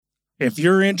If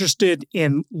you're interested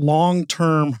in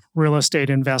long-term real estate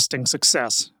investing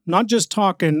success, not just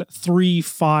talking 3,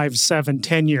 5, 7,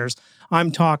 10 years,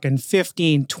 I'm talking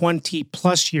 15, 20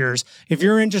 plus years. If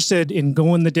you're interested in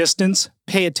going the distance,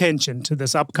 pay attention to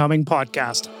this upcoming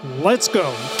podcast. Let's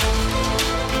go.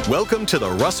 Welcome to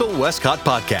the Russell Westcott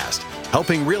Podcast,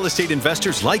 helping real estate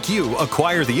investors like you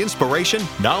acquire the inspiration,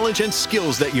 knowledge, and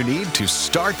skills that you need to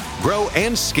start, grow,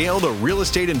 and scale the real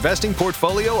estate investing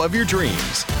portfolio of your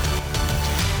dreams.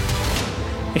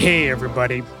 Hey,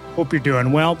 everybody. Hope you're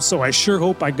doing well. So I sure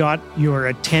hope I got your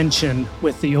attention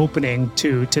with the opening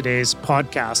to today's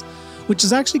podcast, which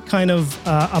is actually kind of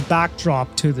a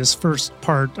backdrop to this first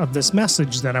part of this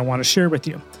message that I want to share with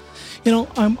you. You know,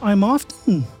 I'm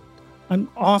often,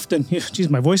 geez,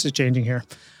 my voice is changing here.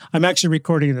 I'm actually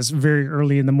recording this very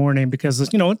early in the morning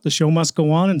because, you know, the show must go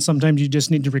on, and sometimes you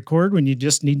just need to record when you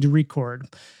just need to record.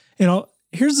 You know,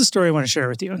 here's the story I want to share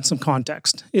with you in some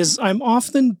context, is I'm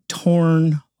often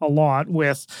torn a lot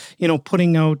with, you know,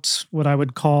 putting out what I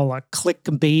would call a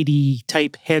clickbaity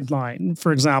type headline.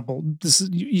 For example,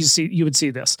 you would see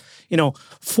this, you know,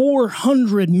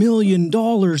 $400 million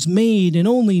made in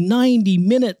only 90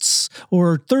 minutes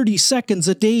or 30 seconds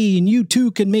a day, and you too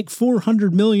can make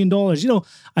 $400 million. You know,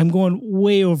 I'm going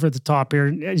way over the top here.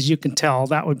 As you can tell,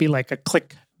 that would be like a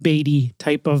clickbaity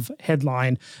type of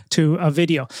headline to a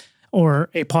video or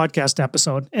a podcast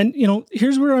episode. And, you know,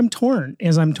 here's where I'm torn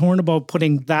about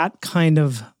putting that kind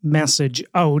of message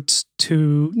out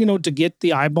to, you know, to get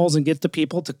the eyeballs and get the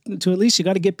people to at least, you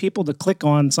got to get people to click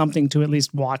on something to at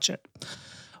least watch it,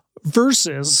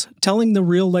 versus telling the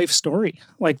real life story.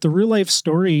 Like, the real life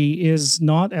story is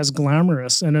not as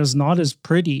glamorous and is not as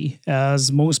pretty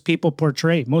as most people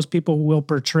portray. Most people will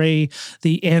portray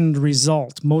the end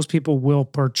result. Most people will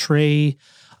portray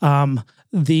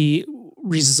the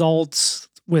results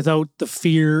without the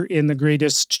fear in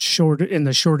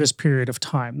the shortest period of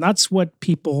time. That's what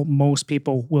most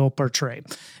people will portray.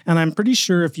 And I'm pretty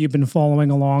sure if you've been following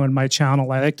along on my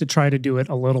channel, I like to try to do it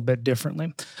a little bit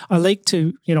differently. I like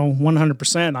to, you know,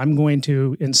 100%, I'm going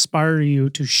to inspire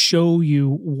you to show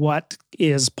you what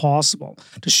is possible,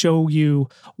 to show you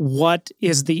what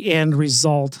is the end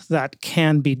result that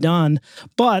can be done.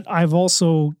 But I've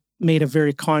also made a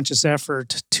very conscious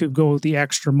effort to go the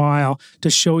extra mile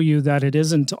to show you that it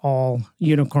isn't all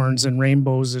unicorns and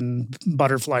rainbows and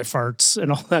butterfly farts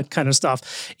and all that kind of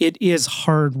stuff. It is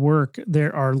hard work.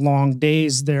 There are long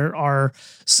days. There are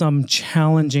some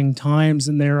challenging times,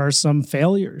 and there are some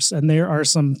failures, and there are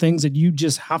some things that you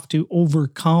just have to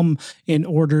overcome in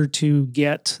order to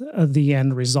get the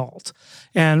end result.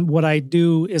 And what I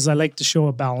do is I like to show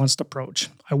a balanced approach.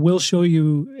 I will show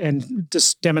you and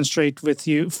just demonstrate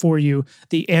for you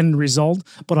the end result,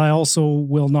 but I also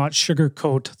will not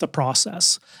sugarcoat the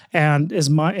process. And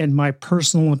in my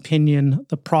personal opinion,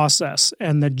 the process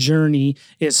and the journey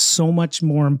is so much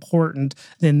more important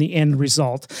than the end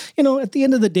result. You know, at the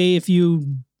end of the day, if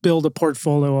you build a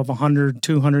portfolio of 100,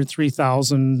 200,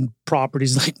 3,000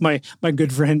 properties like my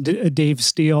good friend Dave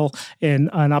Steele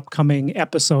in an upcoming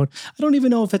episode. I don't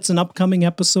even know if it's an upcoming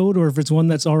episode or if it's one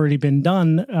that's already been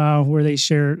done where they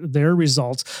share their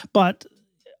results. But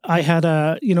I had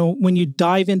when you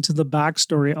dive into the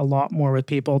backstory a lot more with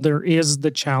people, there is the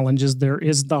challenges, there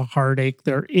is the heartache,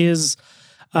 there is,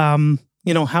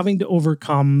 having to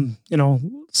overcome,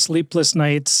 sleepless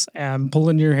nights and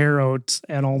pulling your hair out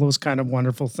and all those kind of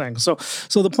wonderful things. So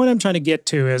the point I'm trying to get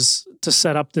to is to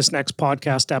set up this next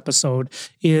podcast episode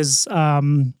is I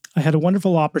had a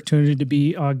wonderful opportunity to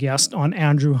be a guest on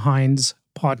Andrew Hines'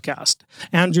 podcast.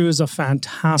 Andrew is a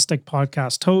fantastic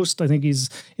podcast host. I think he's,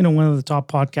 one of the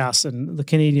top podcasts in the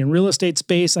Canadian real estate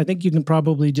space. I think you can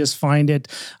probably just find it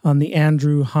on the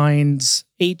Andrew Hines,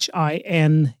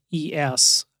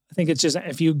 Hines. I think it's just,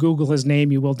 if you Google his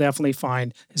name, you will definitely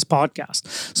find his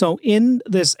podcast. So in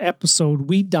this episode,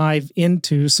 we dive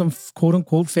into some quote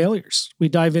unquote failures. We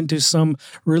dive into some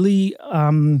really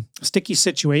sticky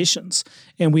situations,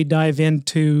 and we dive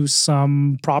into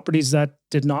some properties that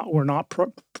were not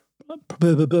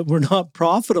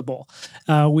profitable.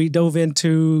 We dove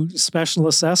into special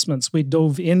assessments. We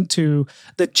dove into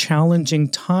the challenging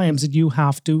times that you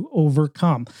have to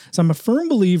overcome. So I'm a firm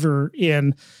believer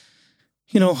in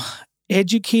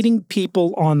educating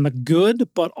people on the good,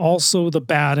 but also the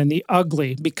bad and the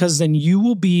ugly, because then you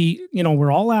will be, we're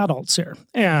all adults here,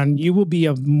 and you will be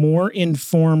a more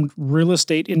informed real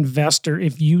estate investor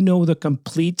if you know the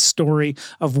complete story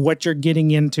of what you're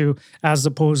getting into, as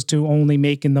opposed to only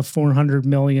making the $400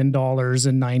 million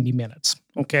in 90 minutes.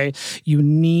 Okay. You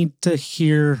need to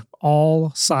hear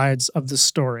all sides of the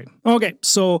story. Okay.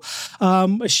 So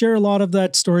I share a lot of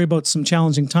that story about some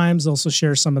challenging times. Also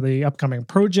share some of the upcoming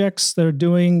projects they're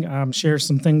doing, share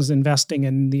some things investing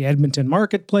in the Edmonton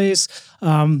marketplace.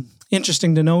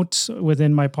 Interesting to note,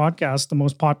 within my podcast, the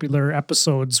most popular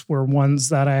episodes were ones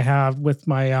that I have with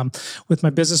my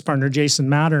business partner, Jason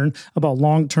Mattern, about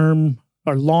long-term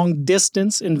or long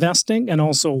distance investing, and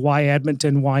also why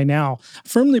Edmonton, why now. I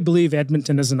firmly believe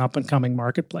Edmonton is an up and coming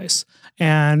marketplace.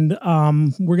 And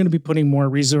we're going to be putting more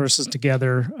resources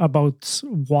together about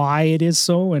why it is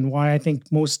so, and why I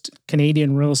think most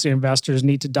Canadian real estate investors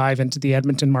need to dive into the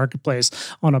Edmonton marketplace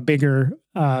on a bigger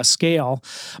scale.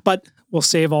 But we'll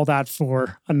save all that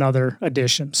for another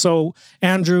edition. So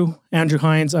Andrew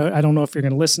Hines, I don't know if you're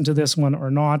going to listen to this one or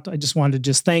not. I just wanted to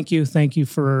just thank you. Thank you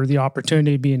for the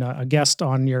opportunity of being a guest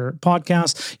on your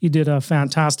podcast. You did a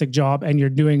fantastic job, and you're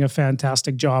doing a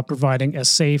fantastic job providing a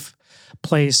safe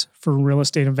place for real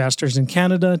estate investors in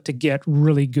Canada to get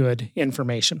really good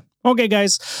information. Okay,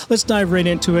 guys, let's dive right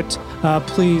into it.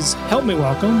 Please help me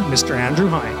welcome Mr. Andrew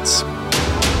Hines.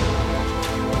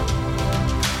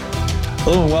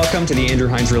 Hello and welcome to the Andrew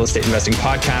Hines Real Estate Investing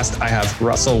Podcast. I have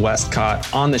Russell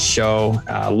Westcott on the show,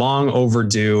 long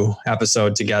overdue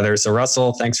episode together. So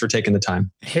Russell, thanks for taking the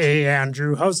time. Hey,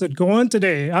 Andrew, how's it going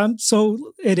today?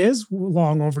 So it is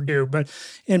long overdue,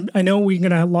 and I know we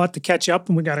got a lot to catch up,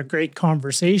 and we got a great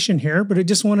conversation here, but I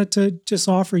just wanted to just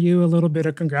offer you a little bit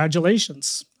of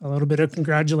congratulations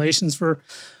for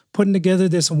putting together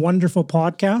this wonderful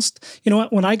podcast. You know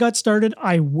what? When I got started,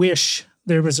 I wish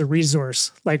there was a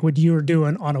resource like what you were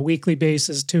doing on a weekly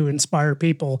basis to inspire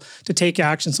people to take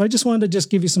action. So I just wanted to just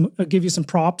give you some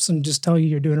props and just tell you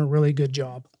you're doing a really good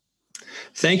job.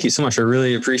 Thank you so much. I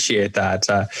really appreciate that.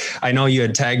 I know you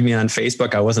had tagged me on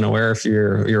Facebook. I wasn't aware if you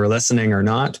were listening or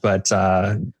not, but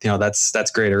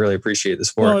that's great. I really appreciate the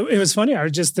support. Well, it was funny.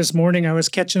 This morning I was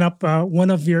catching up one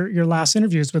of your last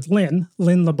interviews with Lynn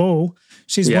LeBeau.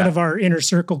 She's one of our inner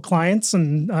circle clients,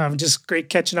 and just great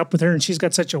catching up with her. And she's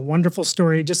got such a wonderful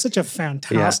story, just such a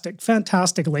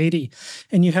fantastic lady.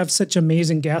 And you have such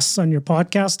amazing guests on your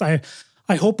podcast.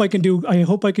 I hope I can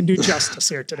do justice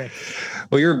here today.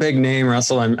 Well, you're a big name,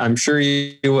 Russell. I'm sure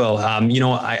you will.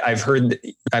 I've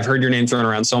heard your name thrown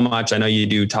around so much. I know you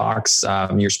do talks.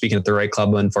 You're speaking at the right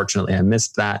club. Unfortunately, I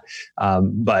missed that.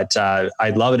 But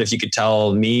I'd love it if you could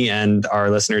tell me and our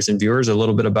listeners and viewers a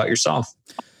little bit about yourself.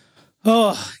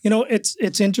 Oh,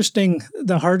 it's interesting.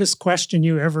 The hardest question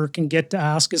you ever can get to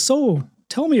ask is, so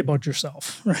tell me about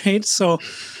yourself, right? So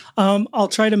I'll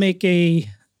try to make a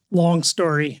long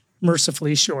story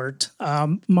mercifully short. I'll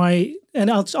do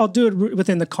it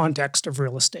within the context of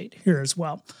real estate here as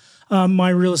well. My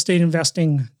real estate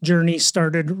investing journey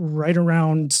started right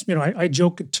around, I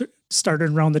joke it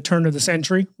started around the turn of the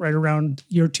century, right around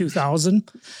year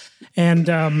 2000.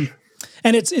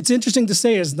 And it's interesting to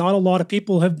say, is not a lot of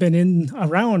people have been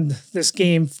around this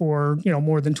game for,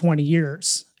 more than 20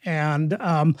 years. And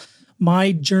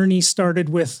my journey started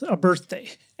with a birthday.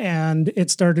 And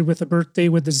it started with a birthday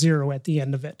with a 0 at the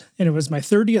end of it. And it was my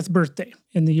 30th birthday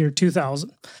in the year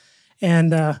 2000.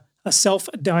 And a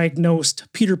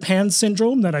self-diagnosed Peter Pan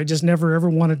syndrome that I just never,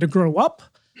 ever wanted to grow up.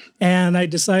 And I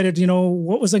decided,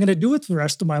 what was I going to do with the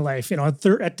rest of my life? At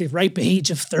the ripe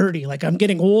age of 30, like I'm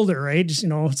getting older, right?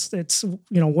 It's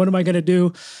what am I going to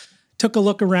do? Took a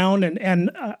look around,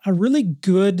 and a really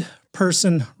good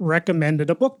person recommended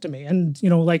a book to me. And,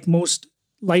 like most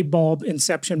light bulb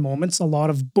inception moments, a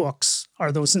lot of books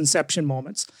are those inception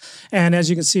moments. And as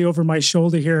you can see over my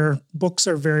shoulder here, books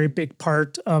are a very big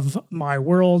part of my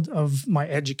world, of my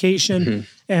education. Mm-hmm.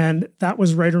 And that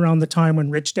was right around the time when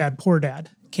Rich Dad, Poor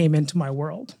Dad came into my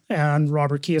world, and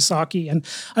Robert Kiyosaki. And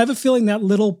I have a feeling that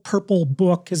little purple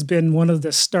book has been one of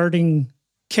the starting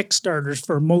kickstarters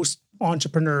for most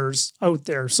entrepreneurs out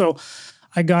there. So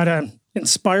I got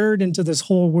inspired into this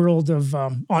whole world of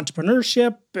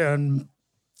entrepreneurship. And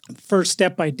first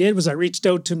step I did was I reached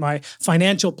out to my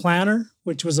financial planner,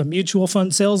 which was a mutual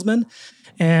fund salesman.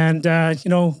 And,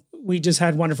 we just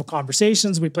had wonderful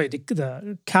conversations. We played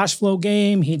the cash flow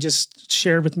game. He just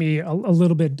shared with me a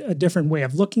little bit a different way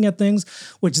of looking at things,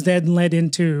 which then led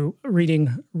into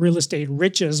reading Real Estate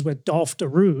Riches with Dolph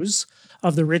DeRuse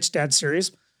of the Rich Dad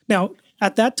series. Now,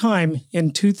 at that time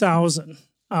in 2000,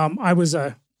 I was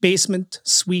a basement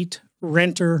suite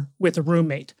renter with a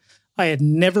roommate. I had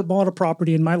never bought a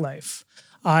property in my life.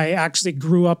 I actually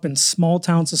grew up in small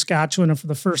town Saskatchewan, and for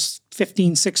the first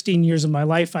 15, 16 years of my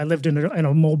life, I lived in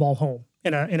a mobile home,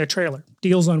 in a trailer,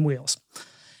 deals on wheels.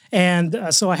 And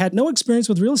so I had no experience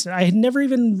with real estate. I had never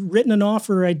even written an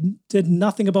offer. I did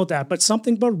nothing about that, but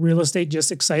something about real estate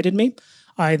just excited me.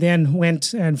 I then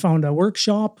went and found a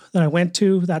workshop that I went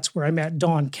to. That's where I met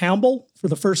Don Campbell for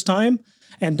the first time.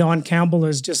 And Don Campbell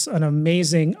is just an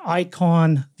amazing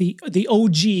icon, the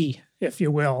OG, if you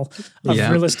will, of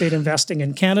real estate investing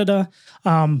in Canada.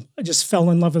 I just fell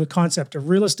in love with the concept of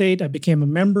real estate. I became a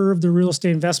member of the Real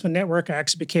Estate Investment Network. I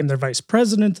actually became their vice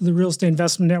president of the Real Estate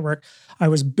Investment Network. I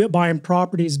was buying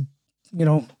properties,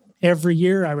 every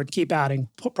year. I would keep adding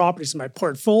properties to my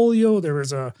portfolio. There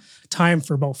was a time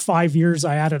for about 5 years.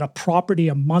 I added a property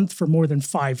a month for more than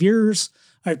 5 years.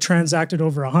 I've transacted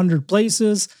over 100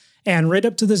 places. And right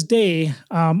up to this day,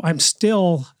 I'm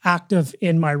still active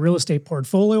in my real estate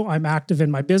portfolio. I'm active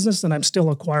in my business, and I'm still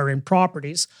acquiring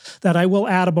properties that I will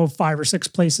add about 5 or 6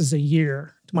 places a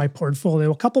year to my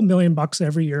portfolio. A couple $1 million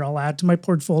every year I'll add to my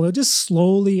portfolio, just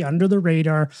slowly under the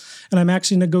radar. And I'm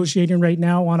actually negotiating right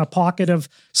now on a pocket of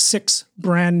 6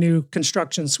 brand new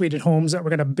construction suited homes that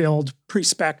we're going to build,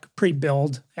 pre-spec,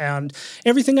 pre-build. And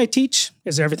everything I teach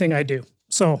is everything I do.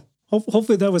 So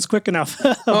hopefully that was quick enough.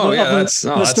 That's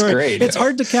great. It's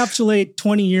hard to encapsulate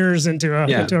 20 years into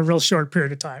a real short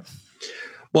period of time.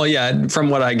 Well, yeah, from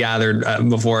what I gathered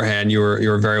beforehand, you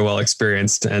were very well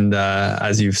experienced, and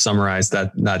as you've summarized,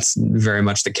 that's very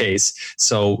much the case.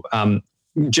 So,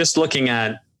 just looking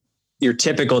at your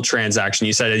typical transaction,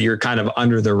 you said you're kind of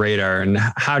under the radar. And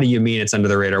how do you mean it's under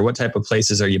the radar? What type of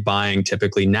places are you buying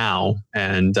typically now,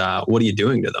 and what are you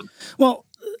doing to them? Well,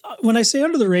 when I say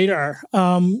under the radar,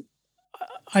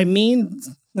 I mean,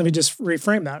 let me just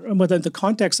reframe that. What the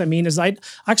context I mean is I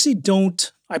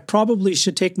probably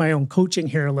should take my own coaching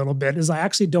here a little bit, is I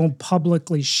actually don't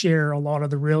publicly share a lot of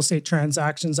the real estate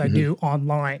transactions I do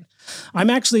online. I'm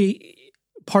actually,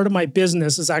 part of my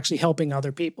business is actually helping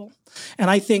other people. And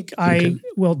I think I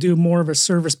will do more of a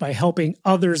service by helping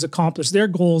others accomplish their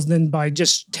goals than by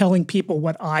just telling people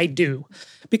what I do.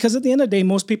 Because at the end of the day,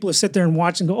 most people who sit there and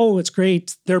watch and go, oh, it's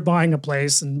great, they're buying a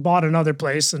place and bought another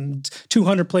place and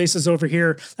 200 places over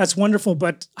here. That's wonderful,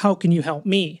 but how can you help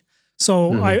me?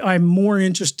 So I'm more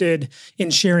interested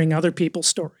in sharing other people's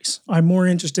stories. I'm more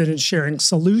interested in sharing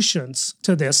solutions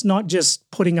to this, not just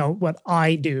putting out what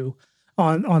I do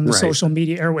on the social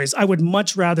media airways. I would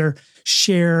much rather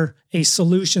share a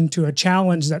solution to a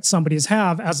challenge that somebody's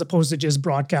have as opposed to just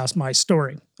broadcast my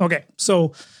story. Okay,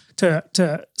 so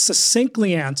to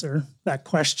succinctly answer that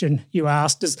question you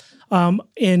asked is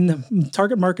in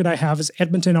target market I have is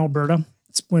Edmonton, Alberta.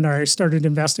 It's when I started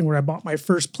investing, where I bought my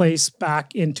first place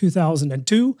back in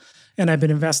 2002, and I've been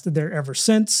invested there ever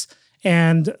since.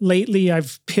 And lately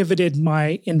I've pivoted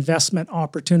my investment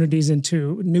opportunities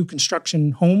into new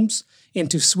construction homes,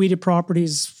 into suited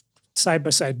properties,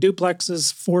 side-by-side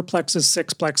duplexes, 4plexes,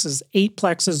 6plexes,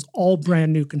 8plexes, all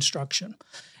brand new construction.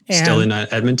 And still in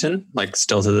Edmonton? Like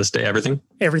still to this day, everything?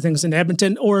 Everything's in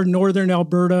Edmonton or northern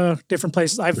Alberta, different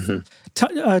places.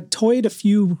 I've toyed a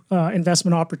few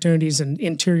investment opportunities in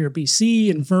interior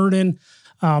BC and Vernon.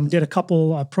 Did a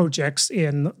couple projects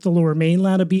in the lower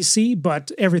mainland of BC,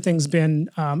 but everything's been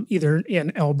either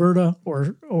in Alberta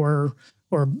or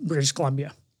British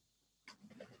Columbia.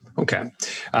 Okay.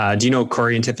 Do you know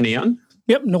Corey and Tiffany Young?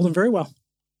 Yep, know them very well.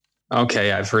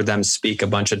 Okay, I've heard them speak a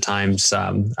bunch of times.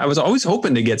 I was always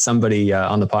hoping to get somebody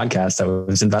on the podcast that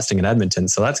was investing in Edmonton,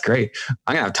 so that's great.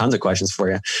 I'm going to have tons of questions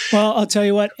for you. Well, I'll tell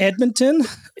you what, Edmonton,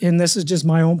 and this is just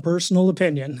my own personal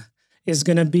opinion, is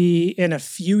going to be in a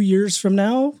few years from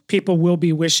now, people will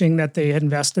be wishing that they had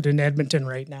invested in Edmonton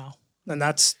right now. And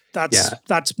that's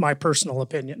my personal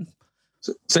opinion.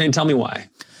 So tell me why.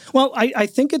 Well, I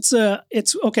think it's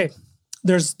okay.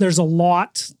 There's a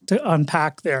lot to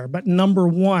unpack there, but number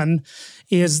one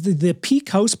is the peak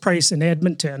house price in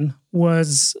Edmonton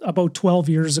was about 12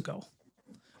 years ago,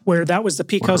 where that was the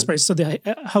peak house price. So the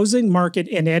housing market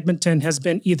in Edmonton has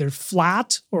been either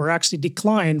flat or actually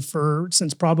declined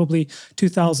since probably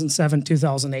 2007,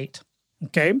 2008.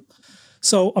 Okay.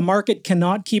 So a market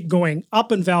cannot keep going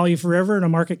up in value forever, and a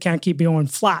market can't keep going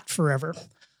flat forever.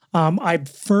 I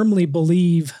firmly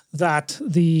believe that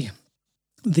the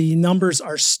numbers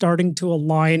are starting to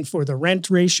align for the rent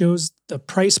ratios, the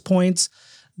price points,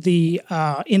 the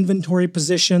inventory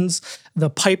positions,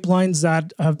 the pipelines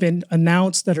that have been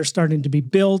announced that are starting to be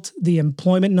built, the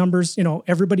employment numbers.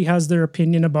 Everybody has their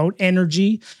opinion about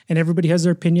energy and everybody has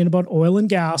their opinion about oil and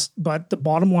gas. But the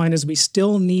bottom line is we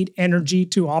still need energy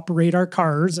to operate our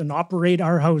cars and operate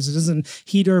our houses and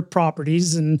heat our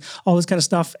properties and all this kind of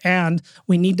stuff. And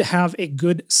we need to have a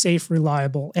good, safe,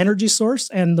 reliable energy source.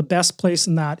 And the best place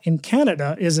in that in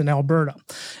Canada is in Alberta.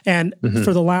 And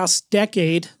for the last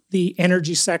decade, the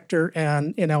energy sector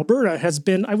and in Alberta has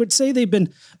been, I would say they've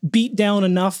been beat down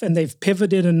enough and they've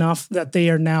pivoted enough that they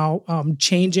are now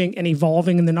changing and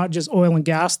evolving, and they're not just oil and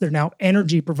gas, they're now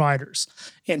energy providers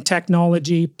and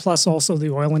technology, plus also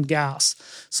the oil and gas.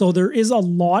 So there is a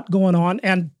lot going on.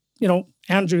 And,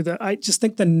 Andrew, I just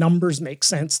think the numbers make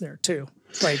sense there too.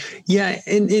 Yeah,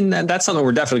 and that's something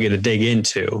we're definitely going to dig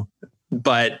into.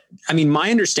 But I mean,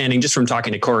 my understanding just from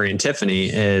talking to Corey and Tiffany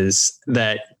is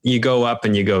that you go up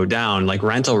and you go down. Like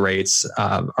rental rates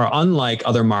are unlike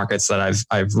other markets that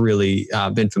I've really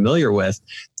been familiar with,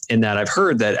 in that I've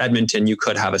heard that Edmonton, you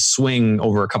could have a swing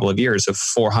over a couple of years of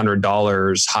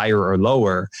 $400 higher or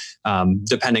lower,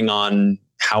 depending on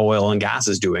how oil and gas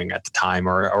is doing at the time,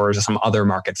 or some other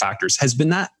market factors. Has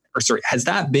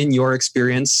that been your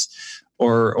experience?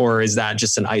 Or is that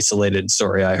just an isolated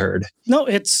story I heard? No,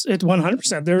 it's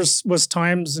 100%. There was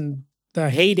times in the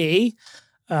heyday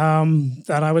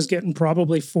that I was getting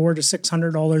probably $400 to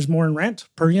 $600 more in rent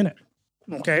per unit.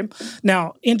 Okay.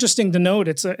 Now, interesting to note,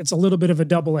 it's a little bit of a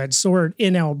double-edged sword.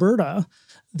 In Alberta,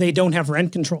 they don't have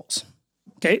rent controls.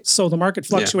 Okay, so the market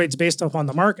fluctuates based upon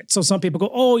the market. So some people go,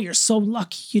 "Oh, you're so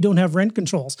lucky you don't have rent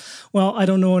controls." Well, I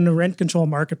don't know in a rent control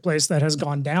marketplace that has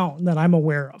gone down that I'm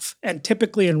aware of. And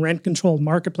typically in rent controlled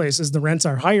marketplaces, the rents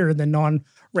are higher than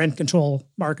non-rent control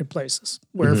marketplaces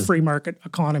where free market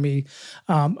economy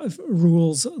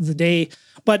rules the day.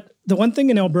 But the one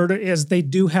thing in Alberta is they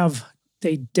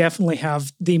definitely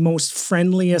have the most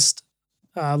friendliest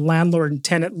landlord and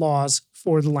tenant laws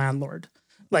for the landlord.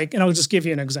 And I'll just give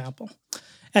you an example.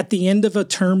 At the end of a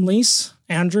term lease,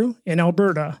 Andrew, in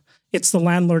Alberta, it's the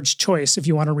landlord's choice if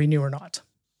you want to renew or not.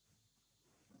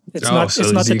 It's not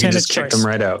the tenant's choice. Kick them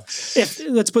right out.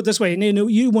 Let's put it this way,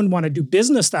 you wouldn't want to do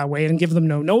business that way and give them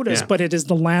no notice, but it is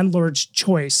the landlord's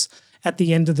choice at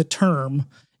the end of the term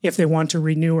if they want to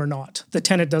renew or not. The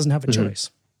tenant doesn't have a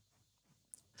choice.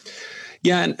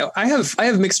 Yeah, and I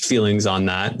have mixed feelings on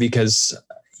that because,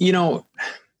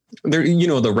 there,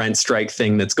 the rent strike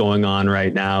thing that's going on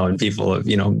right now, and people are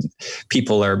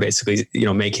basically,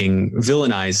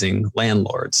 villainizing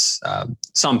landlords.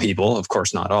 Some people, of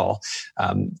course, not all.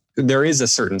 There is a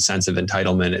certain sense of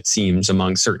entitlement, it seems,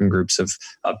 among certain groups of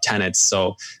tenants.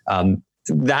 So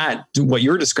that what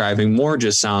you're describing more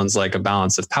just sounds like a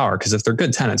balance of power. Because if they're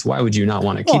good tenants, why would you not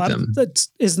want to keep them?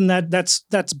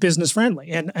 That's business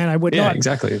friendly, and I would not.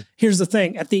 Exactly. Here's the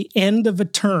thing: at the end of a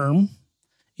term,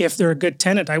 if they're a good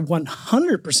tenant, I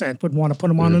 100% would want to put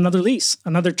them on another lease,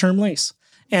 another term lease.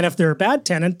 And if they're a bad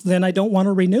tenant, then I don't want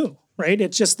to renew, right?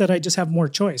 It's just that I just have more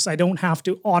choice. I don't have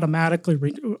to automatically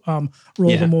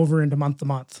roll them over into month to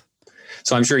month.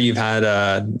 So I'm sure you've had,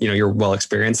 you're well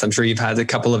experienced. I'm sure you've had a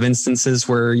couple of instances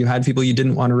where you had people you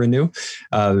didn't want to renew.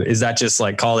 Is that just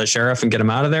like call the sheriff and get them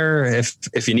out of there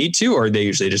if you need to, or they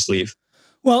usually just leave?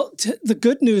 Well, the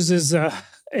good news is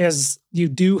you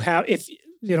do have,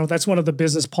 that's one of the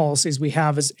business policies we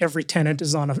have is every tenant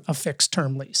is on a fixed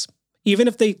term lease. Even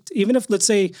if let's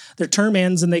say their term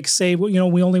ends and they say,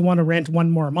 well, we only want to rent one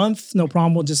more month, no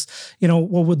problem. We'll just, what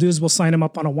we'll do is we'll sign them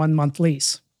up on a 1 month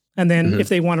lease. And then if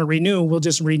they want to renew, we'll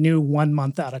just renew 1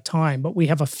 month at a time. But we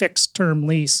have a fixed term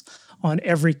lease on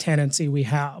every tenancy we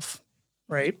have.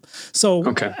 Right. So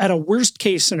at a worst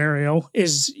case scenario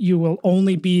is you will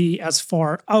only be as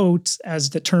far out as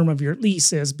the term of your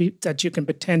lease is that you can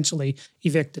potentially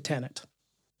evict a tenant.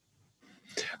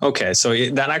 Okay. So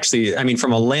that actually,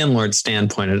 from a landlord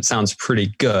standpoint, it sounds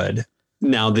pretty good.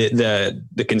 Now,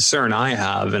 the concern I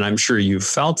have, and I'm sure you've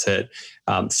felt it,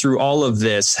 through all of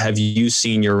this, have you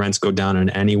seen your rents go down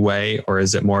in any way, or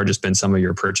is it more just been some of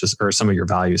your purchase or some of your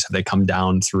values? Have they come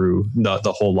down through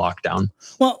the whole lockdown?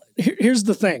 Well, here's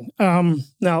the thing.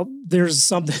 Now,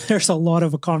 there's a lot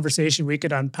of a conversation we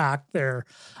could unpack there,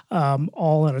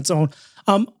 all on its own.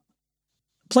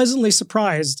 Pleasantly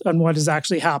surprised on what has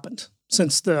actually happened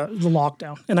since the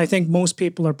lockdown, and I think most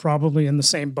people are probably in the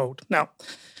same boat now.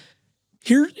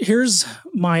 Here's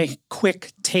my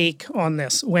quick take on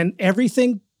this. When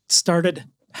everything started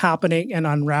happening and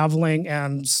unraveling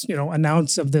and,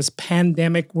 announced of this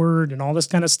pandemic word and all this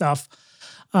kind of stuff,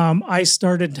 I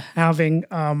started rounding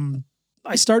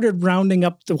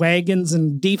up the wagons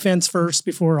and defense first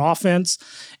before offense.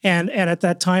 And at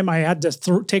that time, I had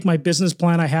to take my business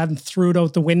plan I had and threw it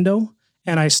out the window,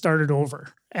 and I started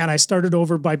over. And I started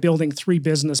over by building 3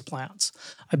 business plans.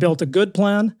 I built a good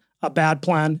plan, a bad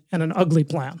plan, and an ugly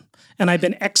plan. And I've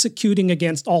been executing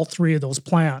against all 3 of those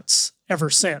plans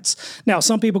ever since. Now,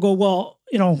 some people go, well,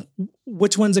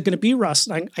 which one's it going to be, Russ?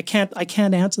 I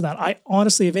can't answer that. I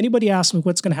honestly, if anybody asks me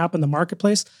what's going to happen in the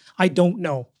marketplace, I don't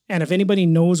know. And if anybody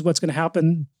knows what's going to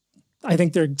happen, I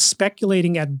think they're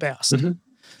speculating at best.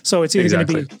 So it's either going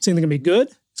to be good,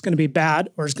 it's going to be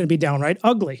bad, or it's going to be downright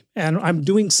ugly. And I'm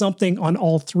doing something on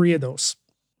all three of those.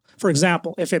 For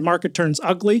example, if a market turns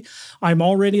ugly, I'm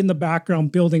already in the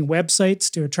background building websites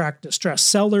to attract distressed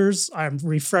sellers. I'm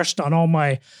refreshed on all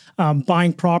my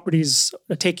buying properties,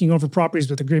 taking over properties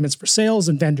with agreements for sales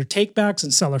and vendor takebacks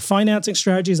and seller financing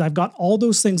strategies. I've got all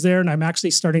those things there, and I'm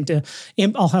actually starting to,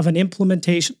 I'll have an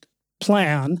implementation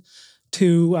plan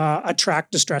to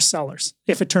attract distressed sellers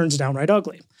if it turns downright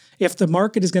ugly. If the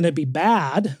market is going to be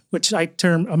bad, which I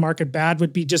term a market bad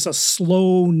would be just a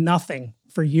slow nothing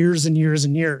for years and years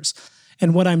and years.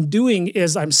 And what I'm doing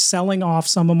is I'm selling off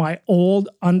some of my old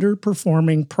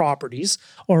underperforming properties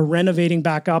or renovating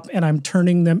back up, and I'm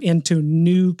turning them into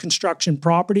new construction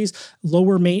properties,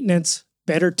 lower maintenance,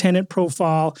 better tenant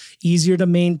profile, easier to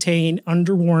maintain,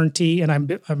 under warranty, and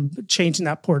I'm changing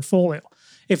that portfolio.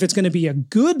 If it's going to be a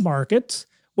good market,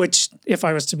 which if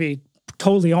I was to be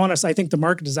totally honest, I think the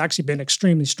market has actually been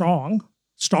extremely strong,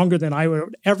 stronger than I would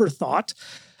have ever thought.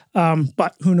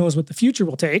 But who knows what the future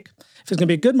will take. If it's going to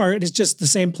be a good market, it's just the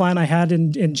same plan I had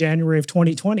in January of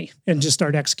 2020 and just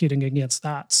start executing against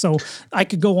that. So I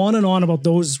could go on and on about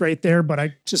those right there, but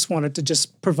I just wanted to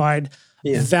just provide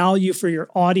value for your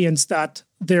audience that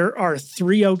there are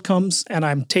three outcomes and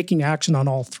I'm taking action on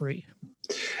all three.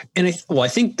 And I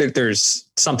think that there's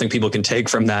something people can take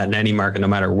from that in any market, no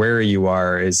matter where you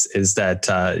are, is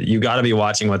that you got to be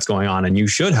watching what's going on, and you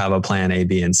should have a plan A,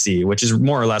 B, and C, which is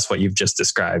more or less what you've just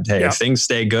described. Hey, if things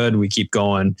stay good, we keep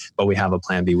going, but we have a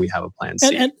plan B, we have a plan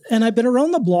C. And I've been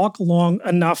around the block long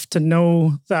enough to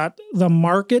know that the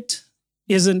market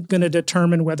isn't going to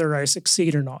determine whether I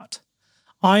succeed or not.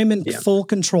 I'm in full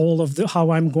control of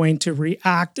how I'm going to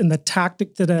react and the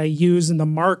tactic that I use in the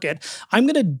market. I'm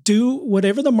going to do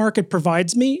whatever the market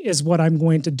provides me is what I'm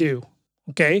going to do.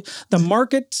 Okay. The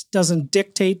market doesn't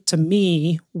dictate to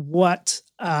me if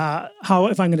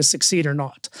I'm going to succeed or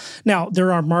not. Now,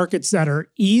 there are markets that are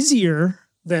easier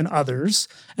than others,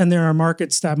 and there are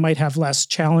markets that might have less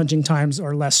challenging times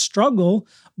or less struggle.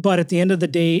 But at the end of the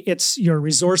day, it's your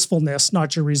resourcefulness,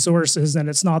 not your resources, and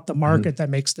it's not the market that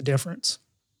makes the difference.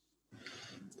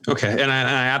 Okay. And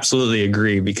I absolutely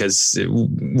agree, because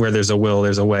where there's a will,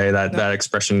 there's a way. That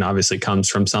expression obviously comes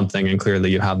from something, and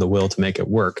clearly you have the will to make it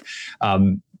work.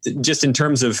 Just in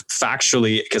terms of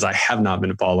factually, because I have not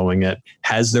been following it,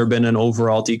 has there been an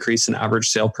overall decrease in average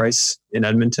sale price in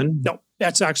Edmonton? No,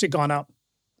 that's actually gone up.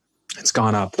 It's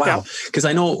gone up. Wow. Because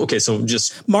I know, okay, so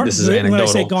just this is anecdotal. When I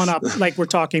say gone up, like we're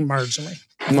talking marginally.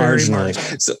 Marginally.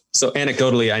 So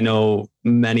anecdotally, I know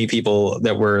many people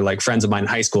that were like friends of mine in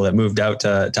high school that moved out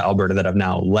to Alberta that have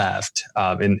now left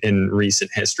in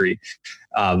recent history,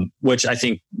 which I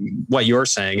think what you're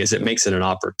saying is it makes it an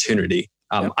opportunity.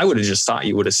 I would have just thought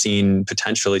you would have seen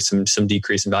potentially some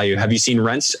decrease in value. Have you seen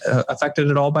rents affected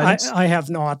at all by this? I have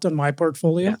not on my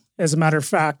portfolio. Yeah. As a matter of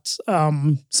fact,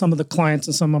 some of the clients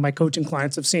and some of my coaching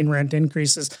clients have seen rent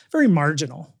increases, very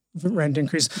marginal rent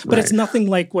increase, but it's nothing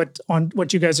like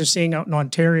what you guys are seeing out in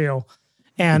Ontario.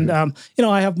 And,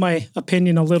 I have my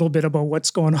opinion a little bit about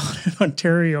what's going on in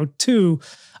Ontario too,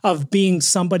 of being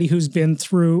somebody who's been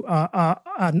through,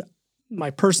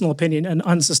 my personal opinion, an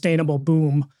unsustainable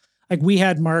boom. Like we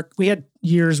had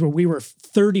years where we were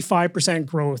 35%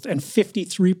 growth and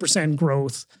 53%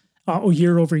 growth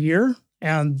year over year.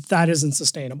 And that isn't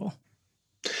sustainable.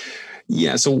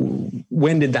 Yeah. So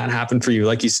when did that happen for you?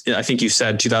 Like I think you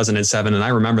said 2007, and I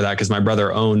remember that because my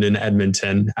brother owned in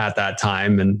Edmonton at that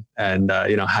time, and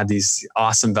had these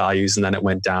awesome values, and then it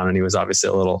went down, and he was obviously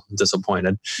a little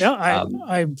disappointed. Yeah,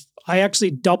 I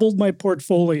actually doubled my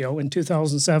portfolio in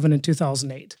 2007 and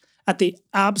 2008 at the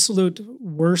absolute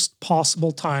worst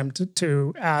possible time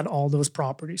to add all those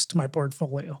properties to my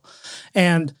portfolio,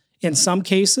 and in some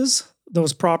cases,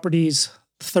 those properties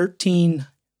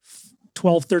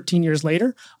 12, 13 years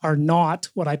later are not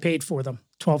what I paid for them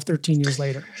 12, 13 years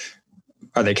later.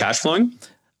 Are they cash flowing?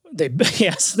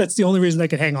 Yes, that's the only reason I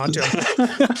could hang on to them.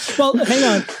 Well, hang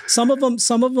on. Some of them,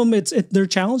 they're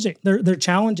challenging. They're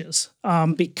challenges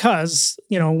because,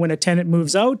 when a tenant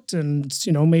moves out and,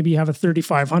 maybe you have a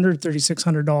 $3,500,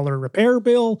 $3,600 repair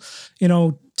bill,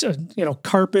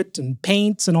 carpet and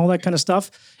paints and all that kind of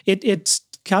stuff. It's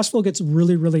cash flow gets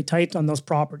really, really tight on those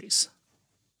properties.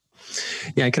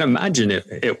 Yeah, I can imagine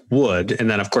it would. And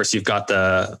then, of course, you've got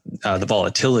the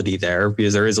volatility there,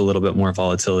 because there is a little bit more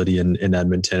volatility in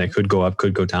Edmonton. It could go up,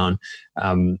 could go down.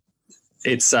 I'm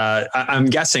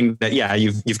guessing that,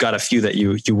 you've got a few that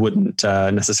you wouldn't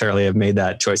necessarily have made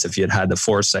that choice if you had the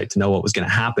foresight to know what was going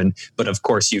to happen. But of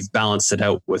course, you've balanced it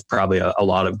out with probably a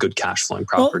lot of good cash flowing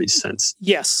properties since.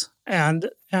 Yes. And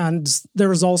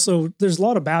there's a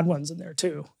lot of bad ones in there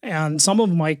too. And some of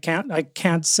them I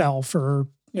can't sell for,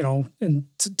 and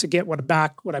to get what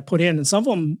I put in. And some of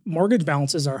them mortgage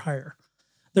balances are higher.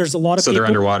 There's a lot of people, they're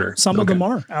underwater. Some of them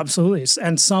are, absolutely.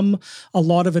 And a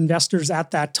lot of investors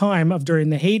at that time during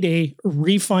the heyday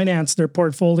refinanced their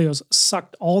portfolios,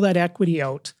 sucked all that equity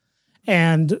out,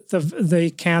 and they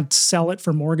can't sell it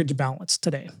for mortgage balance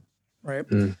today. Right.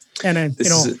 And then,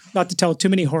 not to tell too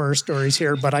many horror stories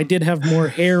here, but I did have more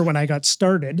hair when I got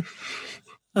started.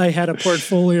 I had a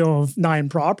portfolio of 9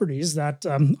 properties that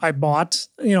I bought,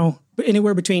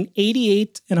 anywhere between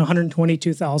 $88,000 and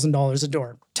 $122,000 a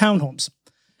door, townhomes.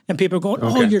 And people are going,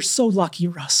 "Oh, you're so lucky,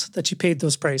 Russ, that you paid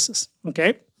those prices."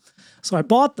 Okay. So I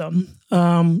bought them,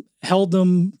 held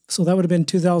them. So that would have been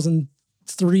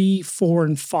 2003, 4,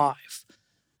 and 5.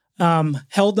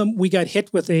 Held them. We got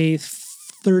hit with a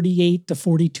 $38,000 to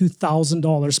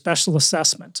 $42,000 special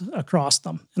assessment across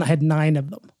them. And I had 9 of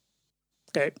them.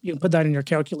 Okay. You can put that in your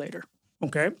calculator.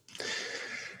 Okay.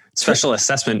 Special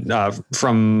assessment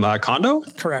from condo?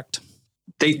 Correct.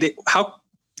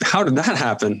 How did that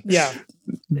happen? Yeah.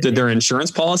 Did their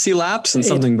insurance policy lapse and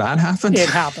something bad happened? It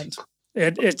happened.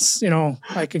 It's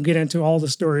I can get into all the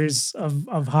stories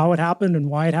of how it happened and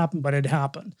why it happened, but it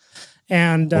happened.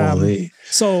 And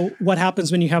so what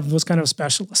happens when you have those kind of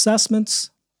special assessments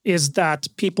is that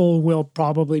people will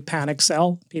probably panic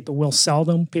sell. People will sell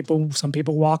them. Some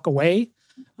people walk away.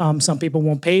 Some people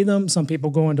won't pay them. Some people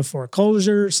go into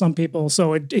foreclosure. So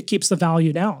it keeps the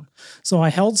value down. So I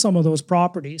held some of those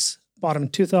properties, bought them in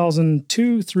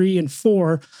 2002, 3, and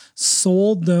 4,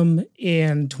 sold them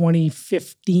in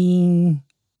 2015,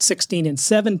 16, and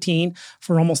 17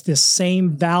 for almost the same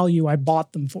value I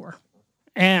bought them for.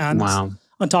 And on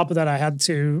top of that, I had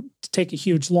to take a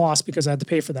huge loss because I had to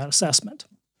pay for that assessment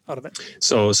out of it.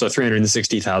 So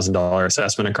 $360,000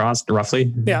 assessment across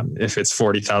roughly. Yeah. If it's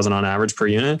 40,000 on average per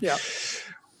unit. Yeah.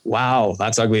 Wow,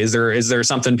 that's ugly. Is there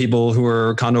something people who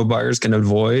are condo buyers can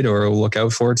avoid or look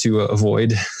out for to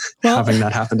avoid having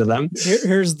that happen to them?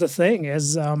 Here's the thing: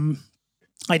 is I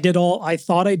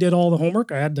thought I did all the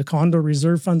homework. I had the condo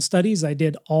reserve fund studies. I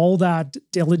did all that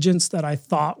diligence that I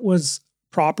thought was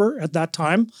proper at that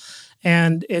time,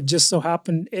 and it just so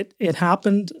happened it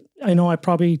happened. I know I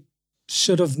probably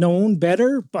should have known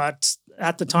better, but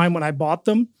at the time when I bought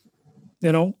them,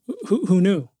 who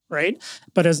knew? Right.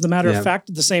 But as a matter of fact,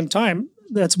 at the same time,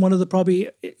 that's one of the probably,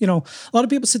 a lot of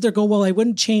people sit there and go, well, I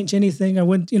wouldn't change anything. I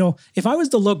wouldn't, if I was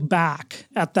to look back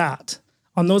at that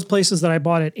on those places that I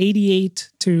bought at 88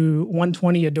 to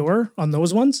 120 a door on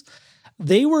those ones,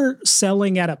 they were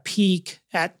selling at a peak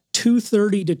at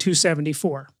 230 to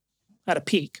 274 at a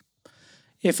peak.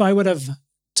 If I would have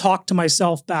talked to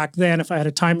myself back then, if I had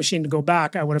a time machine to go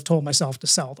back, I would have told myself to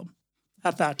sell them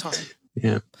at that time.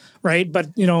 Yeah. Right. But,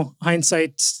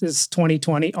 hindsight is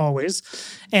 20/20 always.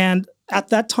 And at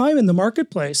that time in the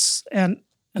marketplace, and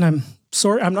I'm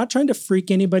sorry, I'm not trying to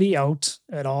freak anybody out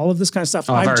at all of this kind of stuff.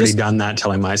 I've already done that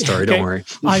telling my story. Okay. Don't worry.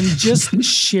 I'm just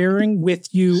sharing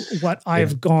with you what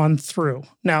I've gone through.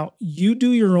 Now, you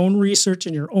do your own research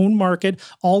in your own market.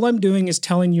 All I'm doing is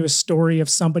telling you a story of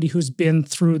somebody who's been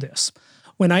through this.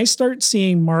 When I start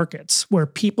seeing markets where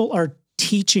people are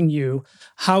teaching you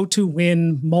how to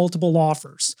win multiple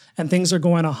offers and things are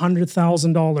going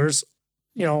 $100,000,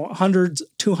 $100,000,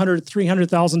 $200,000,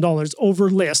 $300,000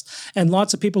 over list, and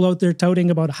lots of people out there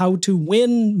touting about how to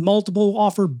win multiple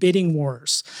offer bidding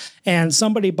wars. And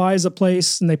somebody buys a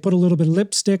place and they put a little bit of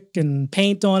lipstick and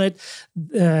paint on it.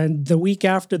 And the week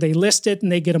after they list it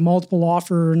and they get a multiple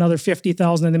offer, another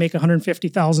 $50,000, and they make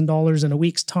 $150,000 in a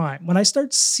week's time. When I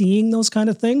start seeing those kind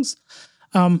of things,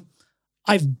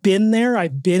 I've been there.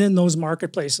 I've been in those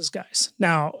marketplaces, guys.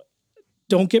 Now,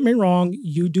 don't get me wrong.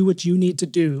 You do what you need to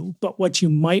do. But what you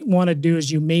might want to do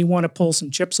is you may want to pull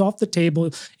some chips off the table.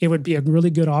 It would be a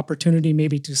really good opportunity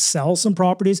maybe to sell some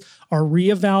properties or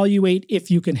reevaluate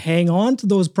if you can hang on to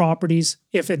those properties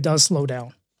if it does slow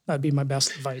down. That'd be my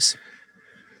best advice.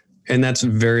 And that's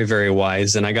very, very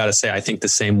wise. And I got to say, I think the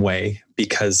same way,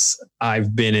 because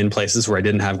I've been in places where I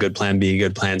didn't have good plan B,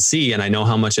 good plan C. And I know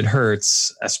how much it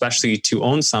hurts, especially to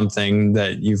own something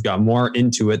that you've got more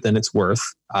into it than it's worth.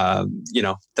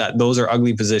 That those are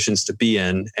ugly positions to be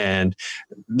in. And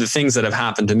the things that have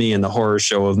happened to me in the horror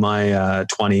show of my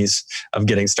 20s of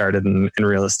getting started in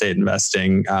real estate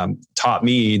investing taught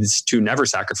me to never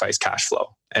sacrifice cash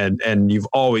flow. And you've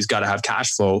always got to have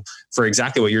cash flow for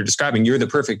exactly what you're describing. You're the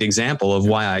perfect example of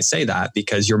why I say that,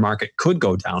 because your market could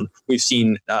go down. We've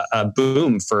seen a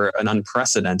boom for an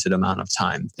unprecedented amount of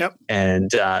time. Yep.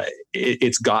 And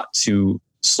it's got to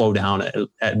slow down,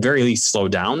 at very least slow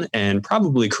down, and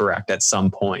probably correct at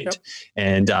some point. Yep.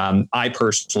 And I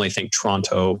personally think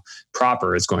Toronto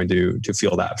proper is going to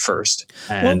feel that first.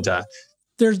 And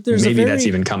there's maybe that's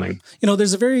even coming.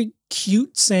 There's a very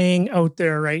cute saying out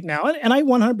there right now, and I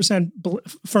 100%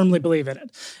 firmly believe in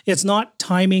it. It's not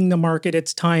timing the market,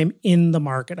 it's time in the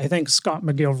market. I think Scott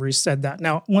McGilvery said that.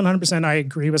 Now, 100% I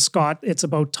agree with Scott. It's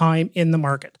about time in the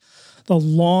market. The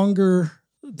longer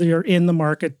they're in the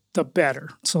market, the better.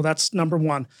 So that's number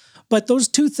one. But those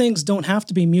two things don't have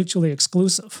to be mutually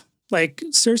exclusive. Like,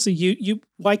 seriously, you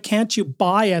why can't you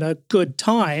buy at a good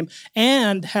time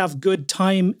and have good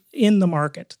time in the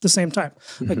market at the same time?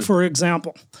 Mm-hmm. Like, for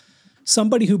example,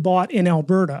 somebody who bought in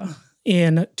Alberta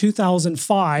in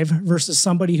 2005 versus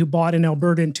somebody who bought in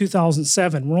Alberta in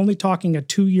 2007. We're only talking a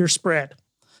 2-year spread.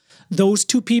 Those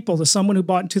two people, the someone who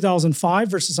bought in 2005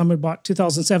 versus someone who bought in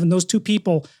 2007, those two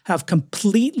people have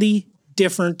completely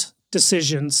different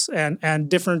decisions and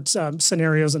different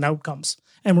scenarios and outcomes.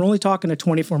 And we're only talking a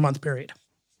 24-month period.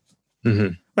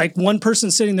 Mm-hmm. Like, one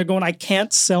person sitting there going, I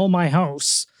can't sell my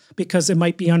house because it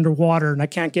might be underwater and I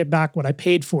can't get back what I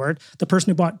paid for it. The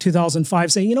person who bought in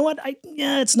 2005 saying, you know what,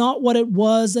 it's not what it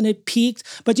was and it peaked,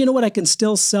 but you know what, I can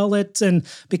still sell it. And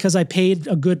because I paid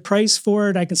a good price for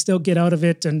it, I can still get out of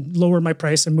it and lower my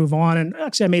price and move on. And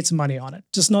actually I made some money on it.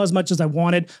 Just not as much as I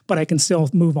wanted, but I can still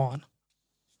move on.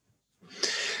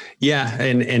 Yeah.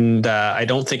 And I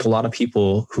don't think a lot of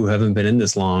people who haven't been in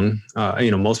this long,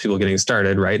 most people getting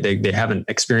started, right? They haven't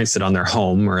experienced it on their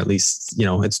home, or at least,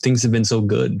 things have been so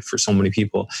good for so many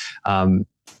people.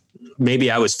 Maybe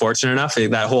I was fortunate enough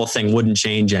that whole thing wouldn't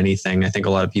change anything. I think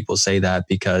a lot of people say that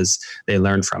because they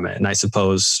learned from it. And I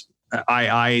suppose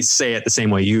I say it the same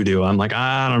way you do. I'm like,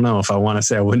 I don't know if I want to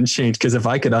say I wouldn't change, because if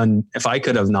I could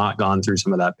have not gone through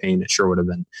some of that pain, it sure would have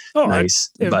been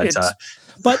nice.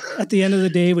 But at the end of the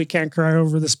day, we can't cry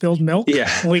over the spilled milk.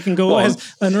 Yeah. We can go,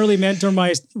 as an early mentor of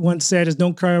mine once said, is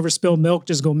don't cry over spilled milk,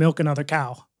 just go milk another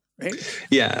cow. Right?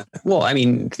 Yeah. Well, I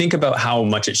mean, think about how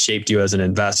much it shaped you as an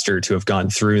investor to have gone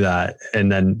through that.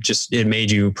 And then it made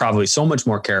you probably so much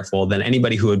more careful than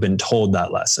anybody who had been told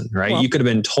that lesson, right? Well, you could have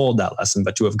been told that lesson,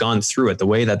 but to have gone through it, the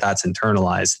way that that's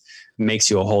internalized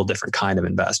makes you a whole different kind of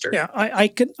investor. Yeah.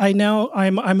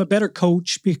 I'm a better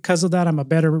coach because of that. I'm a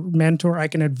better mentor. I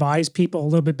can advise people a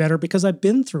little bit better because I've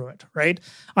been through it, right?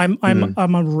 I'm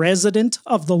a resident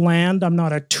of the land. I'm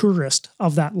not a tourist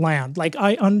of that land. Like,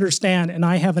 I understand and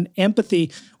I have an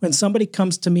empathy when somebody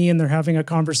comes to me and they're having a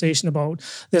conversation about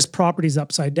this property's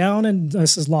upside down and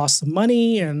this has lost some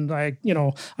money and I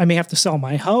may have to sell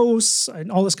my house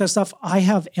and all this kind of stuff. I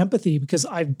have empathy because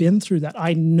I've been through that.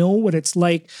 I know what it's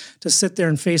like to sit there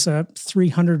and face a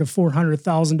 $300,000 to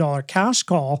 $400,000 cash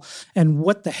call. And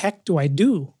what the heck do I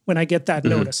do when I get that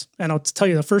notice? And I'll tell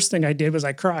you, the first thing I did was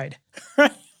I cried.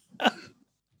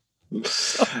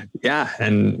 Yeah.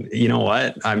 And you know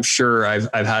what? I'm sure I've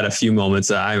had a few moments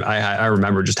that I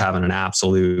remember just having an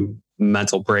absolute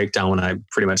mental breakdown when I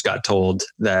pretty much got told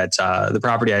that the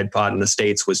property I had bought in the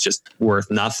States was just worth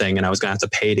nothing and I was going to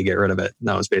have to pay to get rid of it. And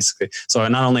that was basically, so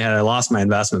not only had I lost my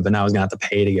investment, but now I was going to have to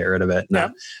pay to get rid of it. Yeah.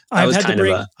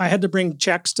 I had to bring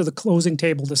checks to the closing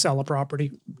table to sell a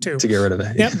property too. To get rid of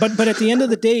it. Yeah. But at the end of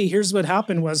the day, here's what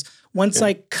happened was once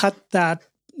I cut that,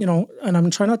 and I'm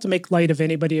trying not to make light of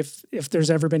anybody if there's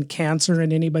ever been cancer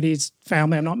in anybody's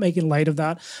family, I'm not making light of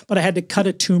that, but I had to cut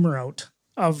a tumor out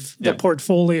of the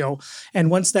portfolio.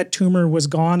 And once that tumor was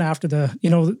gone after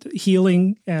the,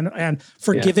 healing and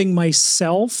forgiving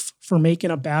myself for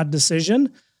making a bad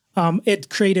decision, it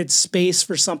created space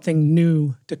for something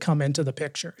new to come into the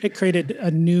picture. It created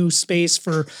a new space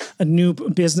for a new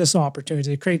business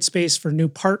opportunity. It created space for new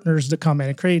partners to come in.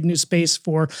 It created new space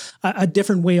for a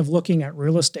different way of looking at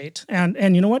real estate.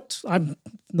 And you know what? I'm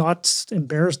not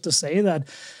embarrassed to say that,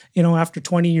 after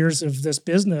 20 years of this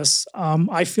business,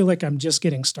 I feel like I'm just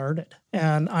getting started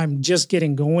and I'm just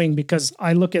getting going because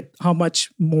I look at how much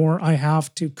more I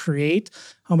have to create,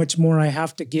 how much more I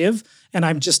have to give, and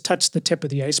I've just touched the tip of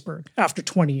the iceberg after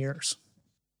 20 years.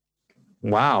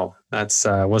 Wow. That's,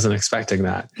 wasn't expecting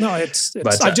that. No,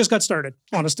 but I just got started,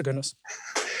 honest to goodness.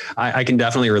 I can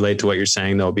definitely relate to what you're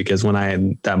saying though, because when I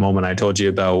had that moment I told you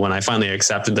about, when I finally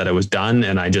accepted that it was done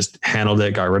and I just handled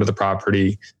it, got rid of the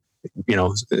property,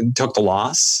 took the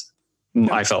loss,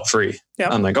 I felt free.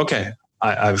 Yep. I'm like, okay,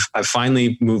 I've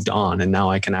finally moved on and now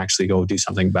I can actually go do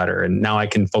something better. And now I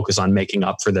can focus on making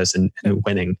up for this and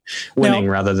winning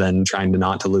rather than trying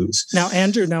not to lose. Now,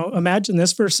 Andrew, imagine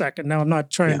this for a second. Now I'm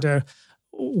not trying to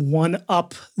one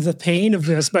up the pain of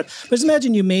this, but just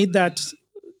imagine you made that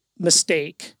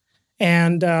mistake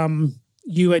and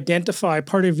you identify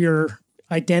part of your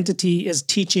identity is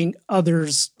teaching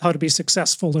others how to be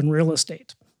successful in real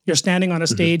estate. You're standing on a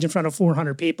stage in front of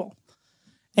 400 people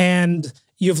and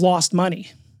you've lost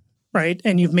money, right?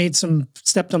 And you've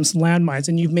stepped on some landmines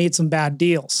and you've made some bad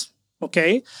deals.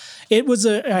 Okay.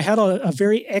 I had a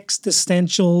very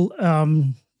existential,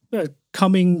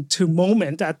 coming to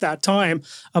moment at that time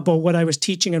about what I was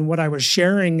teaching and what I was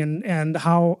sharing and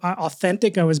how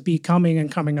authentic I was becoming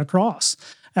and coming across.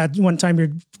 At one time,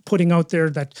 you're putting out there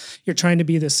that you're trying to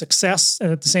be the success,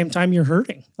 and at the same time, you're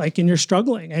hurting, and you're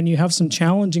struggling, and you have some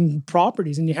challenging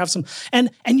properties, and you have some,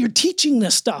 and you're teaching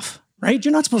this stuff, right?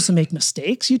 You're not supposed to make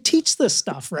mistakes. You teach this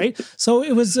stuff, right? So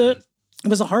it was a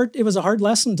hard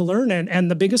lesson to learn,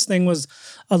 and the biggest thing was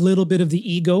a little bit of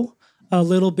the ego, a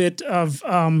little bit of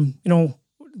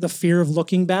the fear of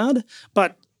looking bad,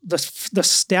 but the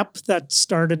step that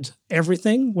started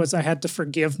everything was I had to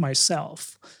forgive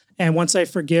myself. And once I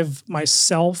forgive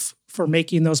myself for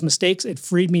making those mistakes, it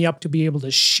freed me up to be able to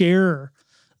share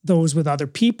those with other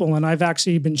people. And I've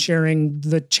actually been sharing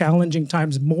the challenging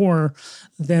times more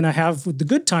than I have with the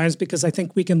good times, because I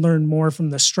think we can learn more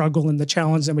from the struggle and the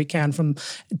challenge than we can from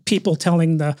people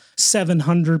telling the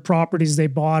 700 properties they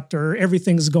bought or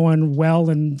everything's going well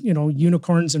and,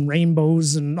 unicorns and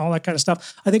rainbows and all that kind of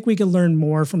stuff. I think we can learn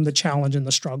more from the challenge and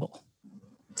the struggle.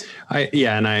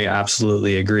 And I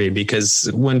absolutely agree, because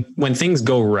when things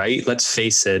go right, let's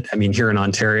face it. I mean, here in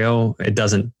Ontario, it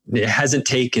hasn't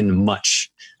taken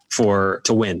much to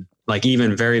win. Like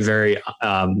even very, very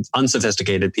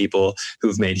unsophisticated people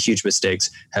who've made huge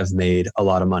mistakes have made a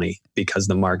lot of money because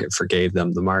the market forgave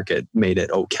them. The market made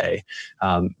it okay.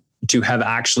 To have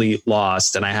actually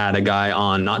lost, and I had a guy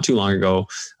on not too long ago,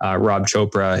 Rob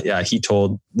Chopra. Yeah, he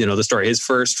told the story. His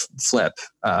first flip,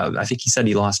 I think he said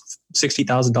he lost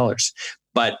 $60,000,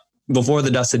 but before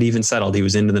the dust had even settled, he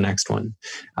was into the next one.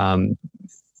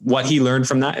 What he learned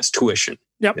from that is tuition.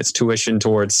 Yep. It's tuition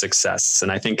towards success,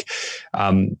 and I think.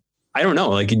 I don't know.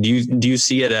 Like, do you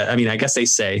see it? I mean, I guess they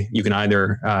say you can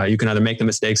either make the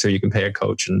mistakes or you can pay a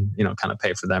coach and kind of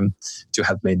pay for them to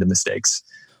have made the mistakes.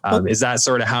 Is that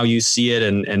sort of how you see it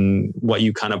and what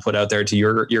you kind of put out there to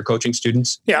your coaching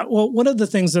students? Yeah. Well, one of the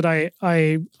things that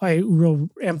I will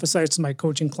emphasize to my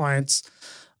coaching clients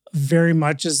very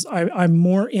much is I'm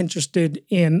more interested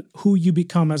in who you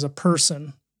become as a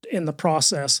person in the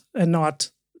process and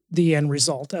not the end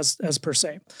result as per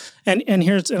se. And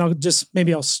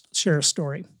I'll share a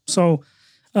story. So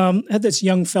I had this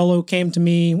young fellow came to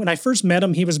me. When I first met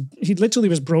him, he literally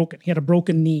was broken. He had a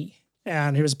broken knee.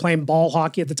 And he was playing ball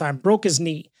hockey at the time, broke his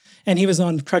knee, and he was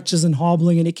on crutches and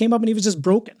hobbling, and he came up and he was just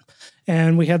broken.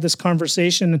 And we had this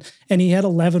conversation, and he had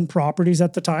 11 properties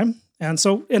at the time. And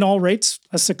so in all rates,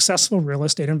 a successful real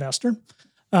estate investor.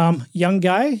 Young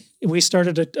guy, we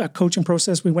started a coaching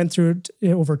process. We went through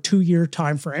it over a 2-year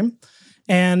time frame.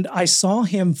 And I saw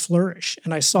him flourish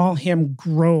and I saw him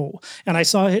grow. And I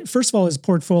saw, first of all, his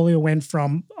portfolio went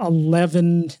from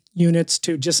 11 units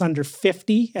to just under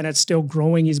 50, and it's still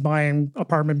growing. He's buying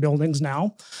apartment buildings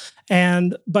now.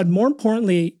 But more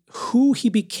importantly, who he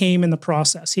became in the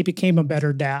process. He became a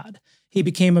better dad. He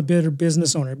became a better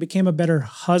business owner, became a better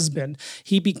husband.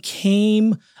 He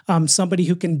became somebody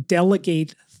who can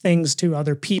delegate things to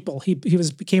other people. He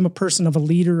became a person of a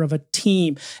leader of a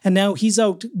team. And now he's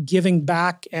out giving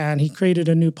back, and he created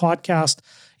a new podcast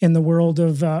in the world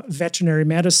of veterinary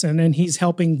medicine. And he's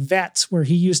helping vets where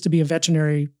he used to be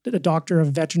a doctor of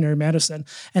veterinary medicine.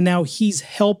 And now he's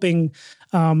helping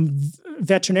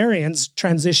veterinarians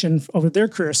transition over their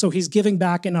career. So he's giving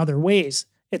back in other ways.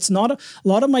 It's not a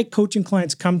lot of my coaching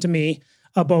clients come to me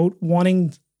about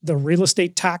wanting the real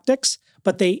estate tactics,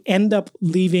 but they end up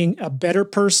leaving a better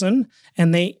person,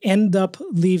 and they end up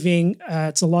leaving,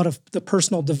 it's a lot of the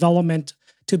personal development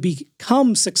to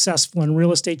become successful in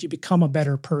real estate. You become a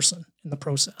better person in the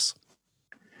process.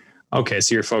 Okay,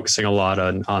 so you're focusing a lot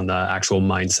on the actual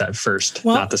mindset first,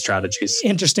 not the strategies.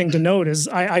 Interesting to note is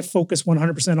I focus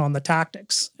 100% on the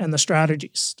tactics and the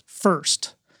strategies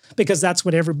first, because that's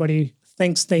what everybody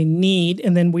thinks they need.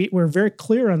 And then we're very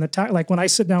clear on the like when I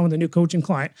sit down with a new coaching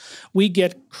client, we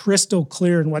get crystal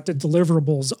clear in what the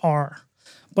deliverables are.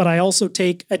 But I also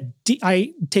take a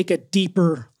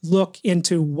deeper look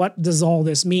into what does all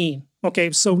this mean.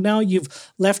 Okay, so now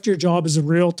you've left your job as a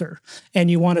realtor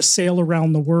and you want to sail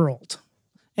around the world.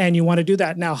 And you want to do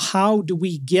that. Now, how do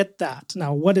we get that?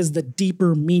 Now, what is the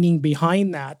deeper meaning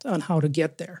behind that on how to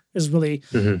get there is really,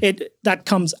 that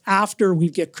comes after we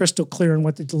get crystal clear on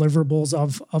what the deliverables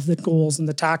of the goals and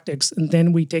the tactics, and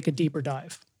then we take a deeper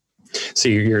dive. So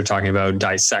you're talking about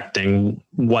dissecting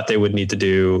what they would need to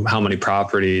do, how many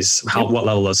properties, what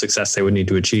level of success they would need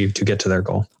to achieve to get to their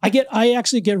goal. I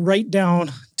actually get right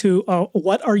down to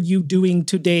what are you doing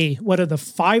today? What are the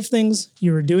 5 things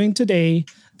you are doing today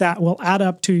that will add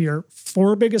up to your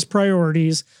 4 biggest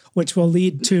priorities, which will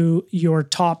lead to your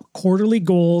top quarterly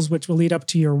goals, which will lead up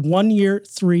to your 1-year,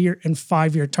 3-year, and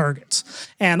 5-year targets.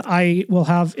 And I will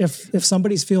have, if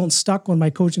somebody's feeling stuck, when my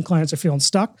coaching clients are feeling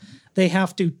stuck, they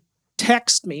have to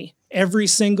text me every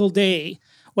single day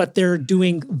what they're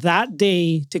doing that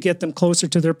day to get them closer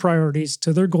to their priorities,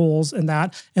 to their goals and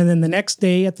that. And then the next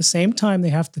day at the same time, they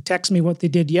have to text me what they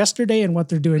did yesterday and what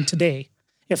they're doing today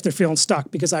if they're feeling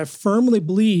stuck. Because I firmly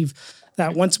believe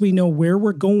that once we know where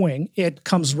we're going, it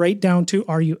comes right down to,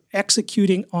 are you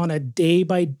executing on a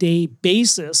day-by-day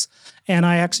basis? And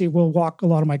I actually will walk a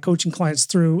lot of my coaching clients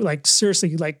through, like,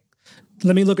 seriously, like,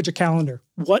 let me look at your calendar.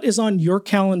 What is on your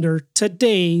calendar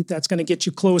today that's going to get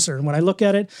you closer? And when I look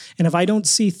at it, and if I don't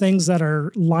see things that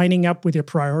are lining up with your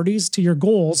priorities to your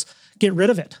goals, get rid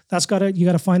of it. You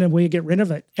got to find a way to get rid of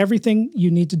it. Everything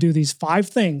you need to do, these 5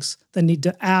 things that need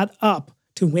to add up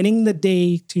to winning the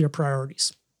day to your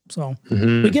priorities. So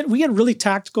we get really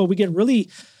tactical. We get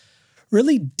really,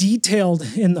 really detailed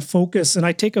in the focus. And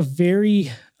I take a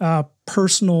very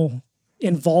personal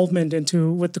involvement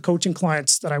with the coaching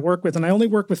clients that I work with. And I only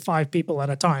work with 5 people at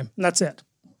a time, and that's it.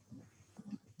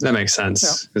 That makes sense.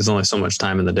 Yeah. There's only so much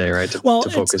time in the day, right? To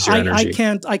focus your energy.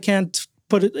 I can't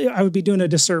put it, I would be doing a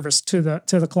disservice to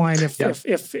the client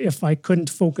if I couldn't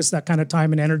focus that kind of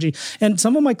time and energy. And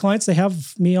some of my clients, they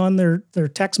have me on their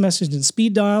text message and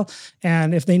speed dial.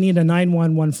 And if they need a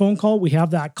 911 phone call, we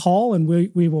have that call and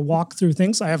we will walk through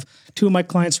things. I have 2 of my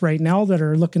clients right now that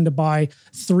are looking to buy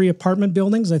 3 apartment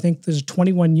buildings. I think there's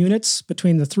 21 units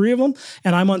between the 3 of them.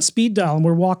 And I'm on speed dial and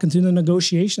we're walking through the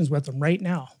negotiations with them right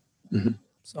now. Mm-hmm.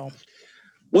 So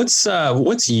what's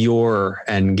your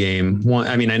end game?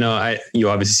 I mean, I know you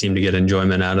obviously seem to get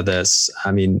enjoyment out of this.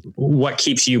 I mean, what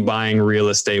keeps you buying real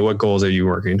estate? What goals are you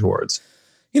working towards?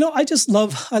 I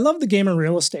love the game of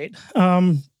real estate.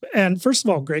 And first of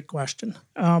all, great question.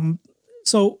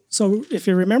 So if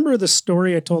you remember the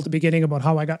story I told at the beginning about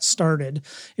how I got started,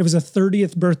 it was a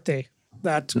 30th birthday,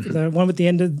 the one with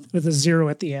a 0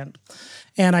 at the end.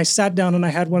 And I sat down and I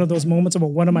had one of those moments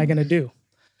about what am I going to do?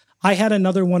 I had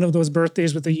another one of those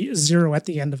birthdays with a 0 at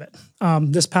the end of it.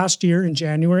 This past year in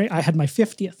January, I had my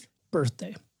 50th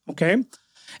birthday. Okay.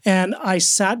 And I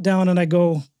sat down and I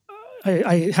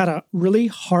had a really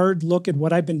hard look at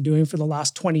what I've been doing for the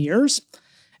last 20 years.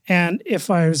 And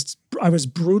if I was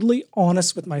brutally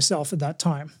honest with myself at that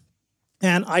time.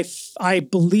 And I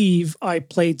believe I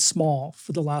played small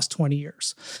for the last 20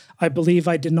 years. I believe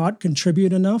I did not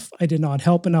contribute enough. I did not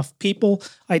help enough people.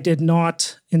 I did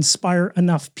not inspire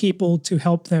enough people to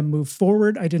help them move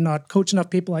forward. I did not coach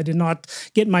enough people. I did not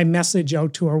get my message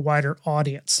out to a wider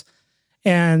audience.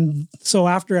 And so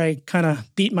after I kind of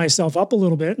beat myself up a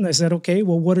little bit and I said, okay,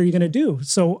 well, what are you going to do?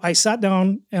 So I sat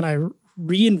down and I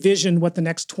re-envisioned what the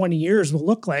next 20 years will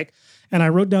look like. And I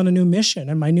wrote down a new mission.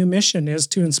 And my new mission is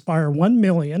to inspire 1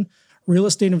 million real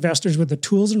estate investors with the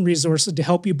tools and resources to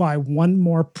help you buy 1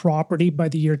 more property by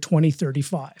the year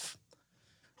 2035.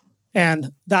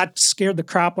 And that scared the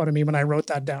crap out of me when I wrote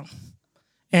that down.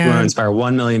 And you want to inspire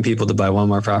 1 million people to buy 1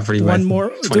 more property by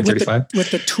 2035?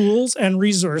 With the tools and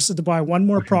resources to buy 1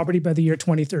 more property by the year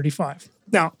 2035.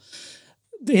 Now,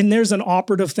 and there's an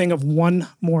operative thing of 1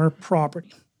 more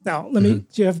property. Now, let me,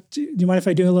 do you mind if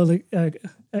I do a little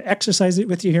exercise it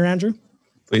with you here, Andrew?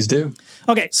 Please do.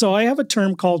 Okay, so I have a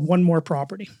term called 1 more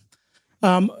property.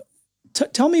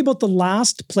 Tell me about the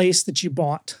last place that you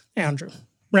bought, Andrew.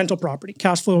 Rental property,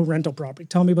 cash flow rental property.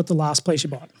 Tell me about the last place you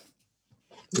bought.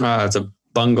 It's a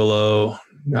bungalow.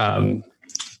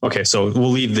 Okay, so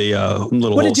we'll leave the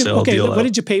little wholesale deal. What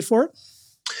did you pay for it?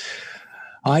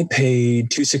 I paid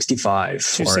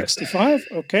 $265 for it.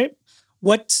 $265, okay.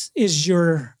 What is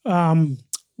your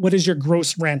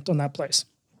gross rent on that place?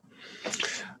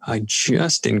 I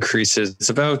just increased it.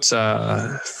 It's about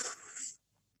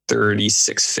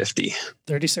 $36.50.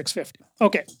 $36.50.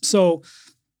 Okay, so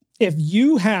if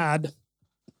you had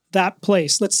that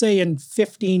place, let's say in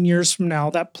 15 years from now,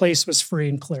 that place was free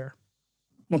and clear.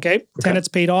 Okay. Tenants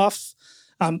paid off.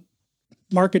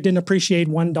 Market didn't appreciate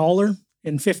 $1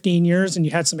 in 15 years, and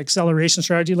you had some acceleration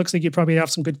strategy. Looks like you probably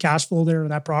have some good cash flow there in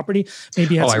that property.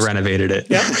 Maybe I renovated it.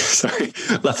 Yeah. Sorry,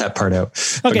 left that part out.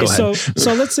 Okay, so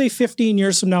let's say 15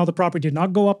 years from now, the property did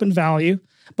not go up in value,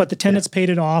 but the tenants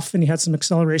paid it off, and you had some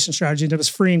acceleration strategy that was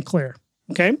free and clear.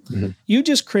 Okay, you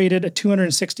just created a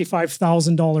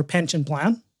 $265,000 pension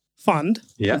plan fund.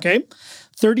 Yeah. Okay,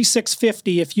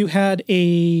 $36.50. If you had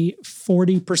a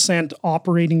 40%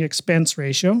 operating expense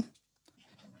ratio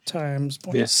times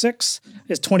 0.6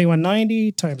 is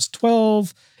 $21.90 times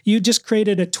 12 you just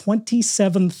created a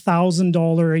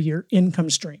 $27,000 a year income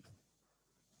stream.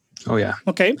 Oh, yeah.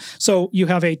 Okay. So you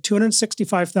have a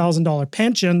 $265,000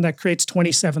 pension that creates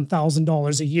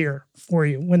 $27,000 a year for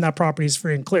you when that property is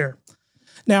free and clear.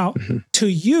 Now, to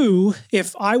you,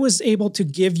 if I was able to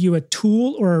give you a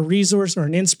tool or a resource or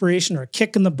an inspiration or a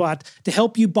kick in the butt to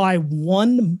help you buy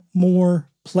one more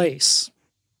place,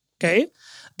 okay,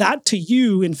 that to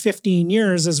you in 15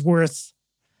 years is worth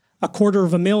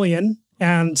 $250,000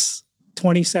 and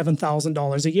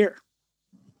 $27,000 a year.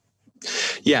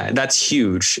 Yeah, that's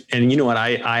huge. And you know what?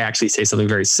 I actually say something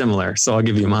very similar. So I'll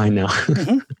give you mine now.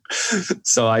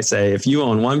 So I say, if you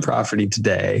own one property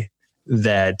today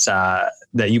that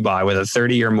you buy with a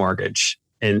 30-year mortgage,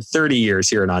 in 30 years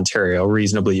here in Ontario,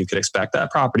 reasonably, you could expect that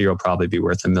property will probably be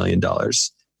worth $1 million.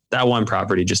 That one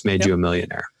property just made you a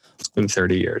millionaire in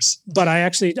 30 years. But I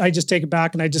just take it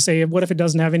back and I just say, what if it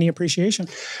doesn't have any appreciation?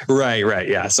 Right.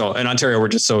 Yeah. So in Ontario, we're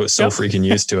just so freaking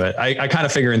used to it. I kind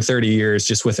of figure in 30 years,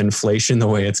 just with inflation, the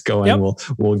way it's going,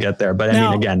 we'll get there. But I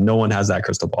mean, again, no one has that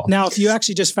crystal ball. Now, if you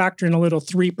actually just factor in a little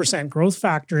 3% growth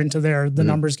factor into there, the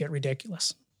numbers get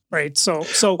ridiculous. Right. So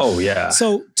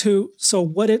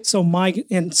my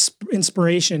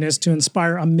inspiration is to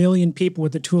inspire 1 million people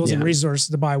with the tools and resources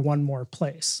to buy one more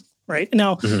place. Right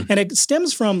now, and it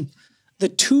stems from the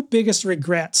two biggest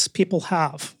regrets people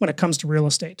have when it comes to real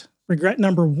estate. Regret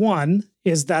number one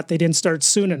is that they didn't start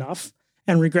soon enough.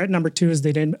 And regret number two is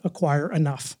they didn't acquire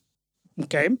enough.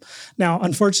 Okay. Now,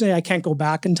 unfortunately, I can't go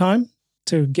back in time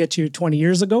to get you 20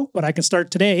 years ago, but I can start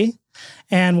today.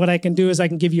 And what I can do is I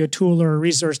can give you a tool or a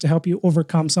resource to help you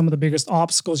overcome some of the biggest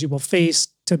obstacles you will face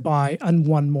to buy on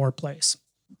one more place.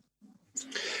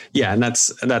 Yeah, and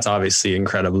that's obviously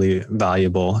incredibly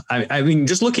valuable. I mean,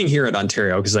 just looking here at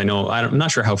Ontario, because I'm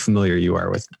not sure how familiar you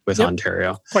are with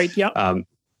Ontario. Quite, yeah.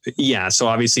 Yeah, so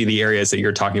obviously the areas that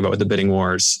you're talking about with the bidding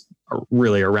wars are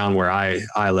really around where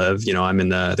I live. You know, I'm in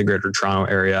the Greater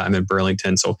Toronto area. I'm in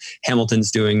Burlington, so Hamilton's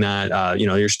doing that.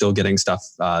 You're still getting stuff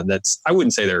that's, I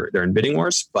wouldn't say they're in bidding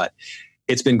wars, but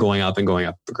it's been going up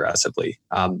aggressively.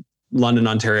 London,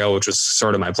 Ontario, which was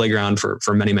sort of my playground for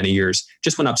many, many years,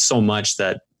 just went up so much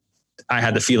that I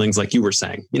had the feelings like you were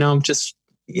saying,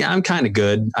 I'm kind of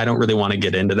good. I don't really want to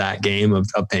get into that game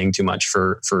of paying too much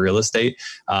for real estate.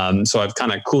 So I've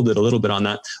kind of cooled it a little bit on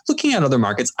that. Looking at other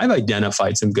markets, I've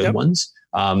identified some good ones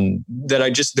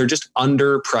that they're just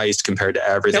underpriced compared to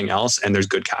everything else. And there's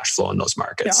good cash flow in those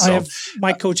markets. Yeah,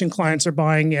 my coaching clients are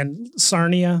buying in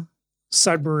Sarnia,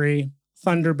 Sudbury,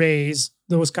 Thunder Bays,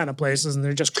 those kind of places, and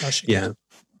they're just crushing it.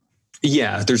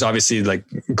 Yeah, there's obviously like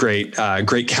great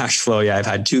cash flow. Yeah, I've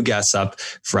had two guests up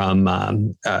from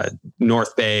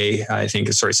North Bay,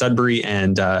 Sudbury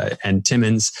and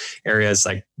Timmins areas,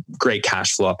 like great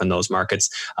cash flow up in those markets.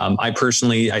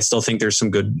 I still think there's some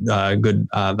good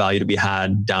value to be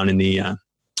had down in the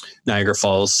Niagara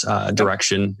Falls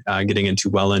direction, getting into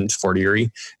Welland, Fort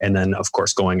Erie, and then of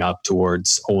course going up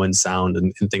towards Owen Sound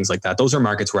and things like that. Those are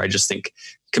markets where I just think,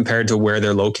 compared to where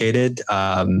they're located,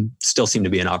 still seem to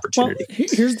be an opportunity. Well,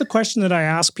 here's the question that I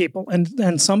ask people,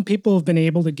 and some people have been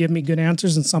able to give me good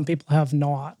answers, and some people have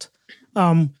not.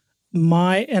 And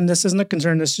this isn't a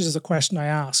concern, this is just a question I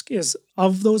ask, is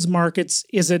of those markets,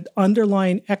 is it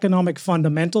underlying economic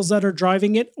fundamentals that are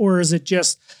driving it, or is it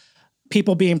just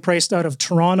people being priced out of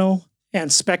Toronto and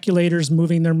speculators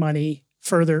moving their money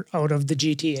further out of the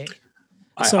GTA?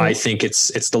 I think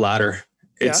it's the latter.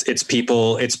 It's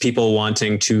people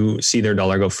wanting to see their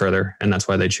dollar go further, and that's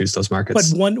why they choose those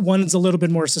markets. But one's a little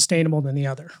bit more sustainable than the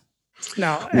other.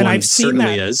 Now, and I've seen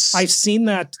that. I've seen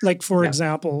that, like for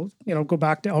example, go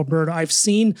back to Alberta. I've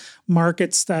seen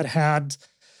markets that had,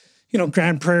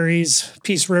 Grand Prairies,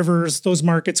 Peace Rivers, those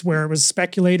markets where it was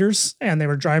speculators and they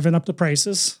were driving up the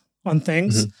prices on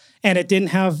things, and it didn't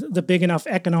have the big enough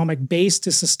economic base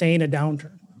to sustain a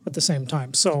downturn at the same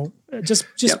time. So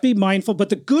just be mindful. But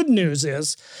the good news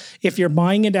is, if you're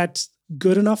buying it at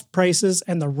good enough prices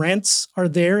and the rents are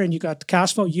there and you got the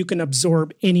cash flow, you can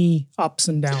absorb any ups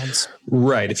and downs.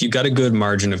 Right. If you've got a good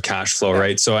margin of cash flow,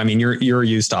 right? So, I mean, you're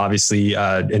used to obviously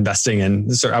investing in,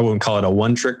 I wouldn't call it a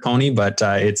one-trick pony, but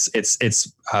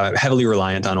it's heavily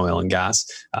reliant on oil and gas,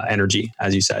 energy,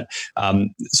 as you said.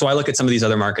 So I look at some of these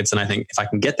other markets and I think if I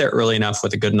can get there early enough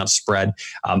with a good enough spread,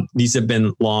 these have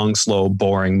been long, slow,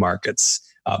 boring markets.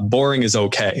 Boring is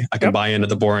okay. I can buy into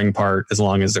the boring part as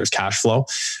long as there's cash flow.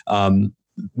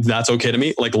 That's okay to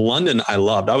me. Like London, I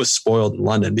loved. I was spoiled in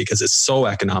London because it's so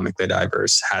economically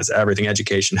diverse, has everything: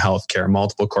 education, healthcare,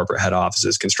 multiple corporate head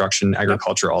offices, construction,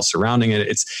 agriculture, all surrounding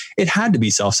it. It had to be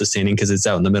self-sustaining because it's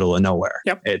out in the middle of nowhere.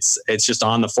 It's just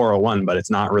on the 401, but it's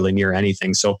not really near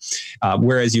anything. So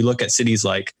whereas you look at cities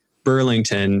like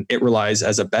Burlington, it relies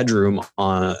as a bedroom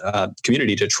on a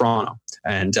community to Toronto.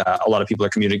 And a lot of people are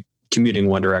commuting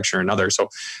one direction or another. So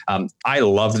I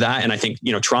love that. And I think,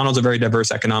 Toronto's a very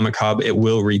diverse economic hub. It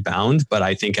will rebound. But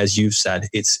I think, as you've said,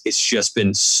 it's just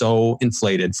been so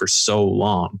inflated for so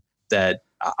long that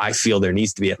I feel there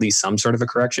needs to be at least some sort of a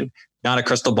correction. Not a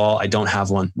crystal ball. I don't have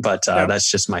one, but that's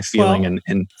just my feeling. Well,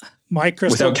 and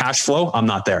without cash flow, I'm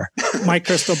not there. My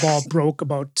crystal ball broke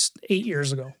about 8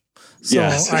 years ago. So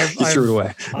yes, you threw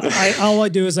it away. All I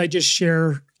do is I just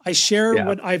share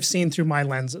what I've seen through my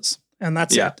lenses. And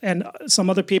that's it. And some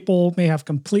other people may have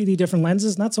completely different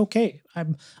lenses, and that's okay.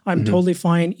 I'm totally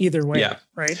fine either way. Yeah.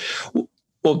 Right.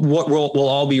 Well, we'll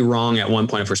all be wrong at one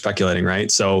point if we're speculating, right?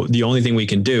 So the only thing we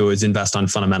can do is invest on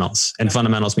fundamentals, and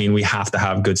fundamentals mean we have to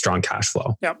have good, strong cash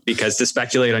flow. Yep. Because to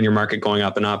speculate on your market going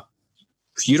up and up,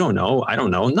 you don't know. I don't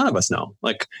know. None of us know.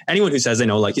 Like anyone who says they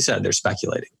know, like you said, they're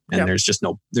speculating, and there's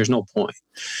no point.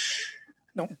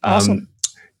 No. Awesome.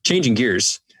 Changing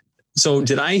gears. So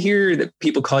did I hear that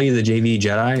people call you the JV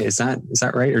Jedi? Is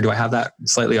that right? Or do I have that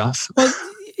slightly off? Well,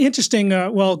 interesting.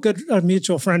 Good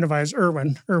mutual friend of ours,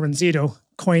 Erwin Zito,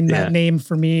 coined that name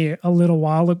for me a little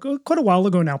while ago, quite a while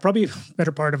ago now, probably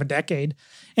better part of a decade.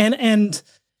 And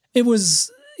it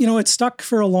was, it stuck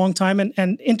for a long time.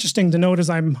 And interesting to note is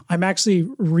I'm actually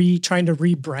trying to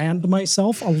rebrand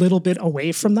myself a little bit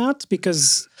away from that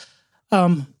because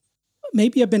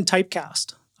maybe I've been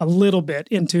typecast a little bit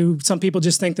into, some people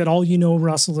just think that all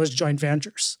Russell, is joint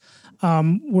ventures,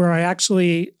 where I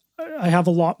have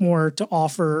a lot more to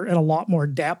offer and a lot more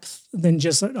depth than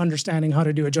just understanding how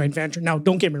to do a joint venture. Now,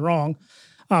 don't get me wrong.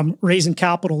 Raising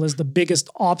capital is the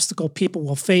biggest obstacle people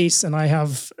will face. And I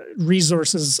have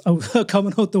resources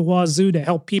coming out the wazoo to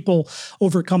help people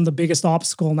overcome the biggest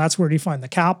obstacle. And that's where you find the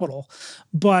capital.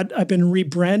 But I've been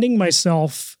rebranding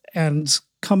myself and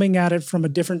coming at it from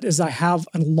is I have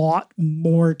a lot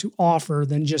more to offer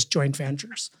than just joint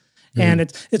ventures. And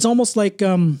it's almost like,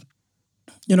 I'm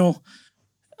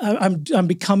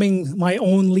becoming my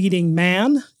own leading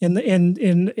man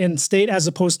in state as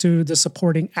opposed to the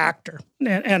supporting actor.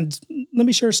 And let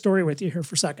me share a story with you here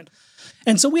for a second.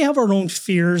 And so we have our own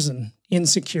fears and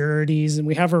insecurities, and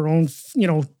we have our own,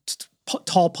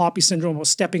 tall poppy syndrome of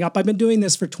stepping up. I've been doing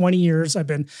this for 20 years. I've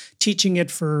been teaching it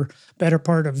for better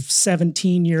part of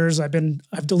 17 years. I've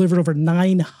delivered over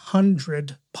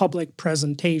 900 public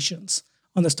presentations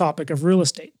on this topic of real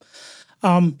estate.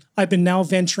 I've been now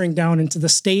venturing down into the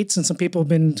States, and some people have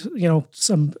been,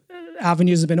 some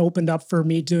avenues have been opened up for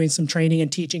me doing some training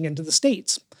and teaching into the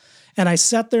States. And I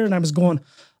sat there and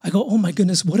I go, oh my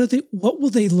goodness, what will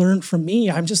they learn from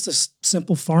me? I'm just a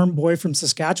simple farm boy from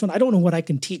Saskatchewan. I don't know what I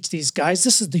can teach these guys.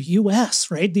 This is the US,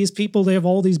 right? These people, they have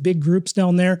all these big groups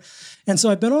down there. And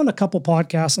so I've been on a couple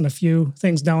podcasts and a few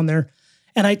things down there.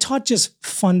 And I taught just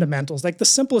fundamentals, like the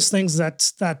simplest things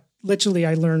that literally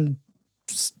I learned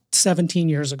 17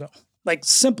 years ago, like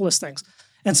simplest things.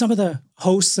 And some of the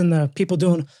hosts and the people they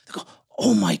go,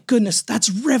 oh my goodness, that's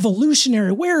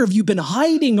revolutionary. Where have you been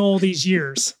hiding all these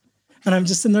years? And I'm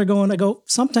just in there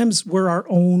sometimes we're our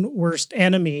own worst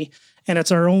enemy, and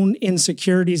it's our own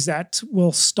insecurities that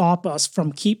will stop us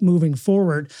from keep moving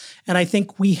forward. And I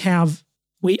think we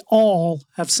all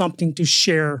have something to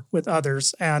share with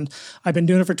others. And I've been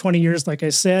doing it for 20 years, like I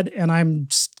said, and I'm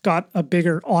got a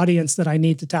bigger audience that I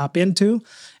need to tap into.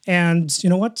 And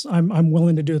you know what? I'm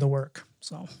willing to do the work.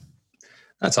 So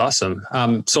that's awesome.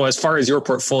 So as far as your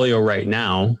portfolio right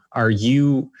now, are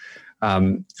you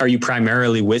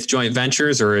primarily with joint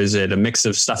ventures, or is it a mix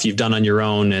of stuff you've done on your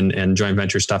own and joint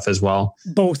venture stuff as well?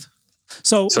 Both.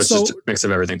 So it's just a mix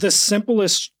of everything. The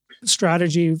simplest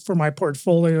strategy for my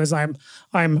portfolio is I'm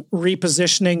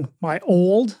repositioning my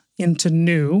old into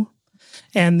new.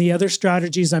 And the other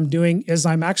strategies I'm doing is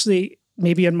I'm actually,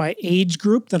 maybe in my age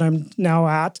group that I'm now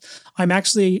at, I'm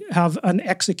actually have an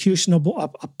executionable,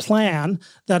 a plan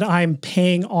that I'm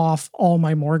paying off all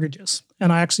my mortgages.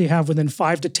 And I actually have within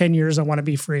 5 to 10 years, I want to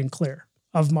be free and clear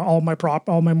of all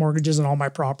my mortgages and all my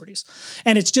properties.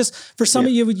 And it's just, for some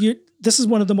of you, this is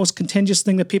one of the most contentious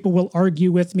thing that people will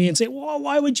argue with me and say, well,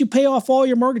 why would you pay off all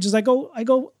your mortgages? I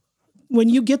go, when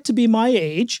you get to be my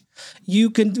age,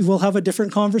 we'll have a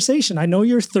different conversation. I know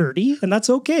you're 30, and that's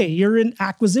okay. You're in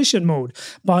acquisition mode.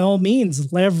 By all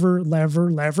means, lever,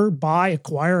 buy,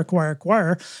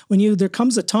 acquire. There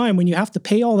comes a time when you have to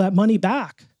pay all that money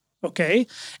back. Okay.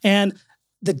 And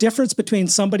the difference between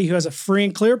somebody who has a free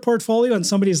and clear portfolio and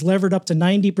somebody who's levered up to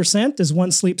 90% is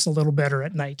one sleeps a little better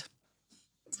at night.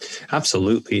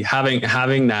 Absolutely.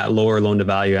 Having that lower loan to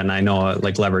value, and I know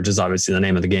like leverage is obviously the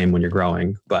name of the game when you're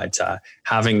growing, but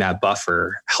having that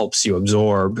buffer helps you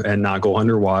absorb and not go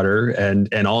underwater.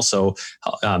 And also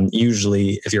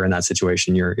usually if you're in that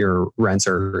situation, your rents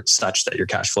are such that your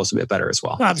cash flow is a bit better as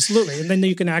well. Absolutely. And then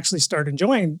you can actually start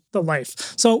enjoying the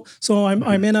life. So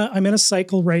I'm in a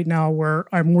cycle right now where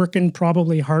I'm working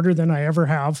probably harder than I ever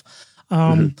have.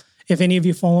 If any of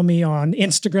you follow me on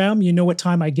Instagram, you know what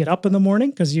time I get up in the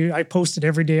morning because I post it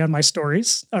every day on my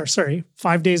stories.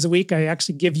 5 days a week. I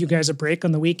actually give you guys a break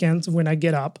on the weekends when I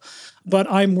get up.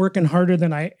 But I'm working harder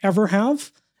than I ever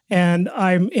have. And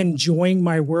I'm enjoying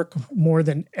my work more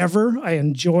than ever. I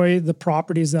enjoy the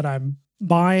properties that I'm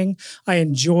buying. I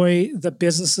enjoy the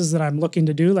businesses that I'm looking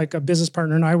to do. Like a business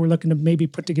partner and I were looking to maybe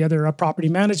put together a property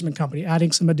management company,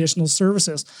 adding some additional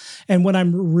services. And what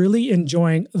I'm really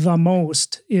enjoying the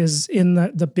most is in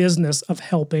the business of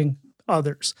helping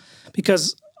others,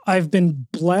 because I've been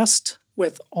blessed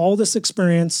with all this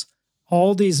experience,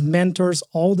 all these mentors,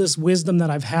 all this wisdom that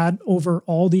I've had over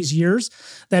all these years,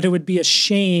 that it would be a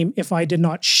shame if I did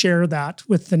not share that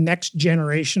with the next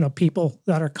generation of people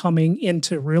that are coming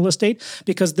into real estate,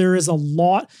 because there is a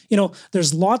lot,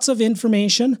 there's lots of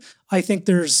information. I think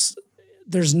there's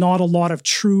not a lot of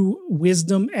true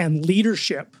wisdom and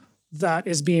leadership that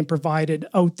is being provided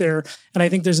out there. And I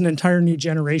think there's an entire new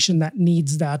generation that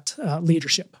needs that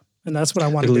leadership. And that's what I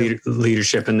want to do.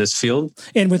 Leadership in this field?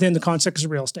 And within the context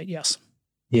of real estate, yes.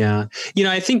 Yeah.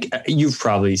 I think you've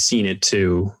probably seen it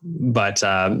too, but,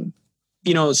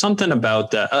 something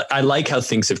about I like how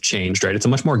things have changed, right? It's a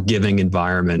much more giving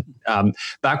environment.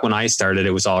 Back when I started,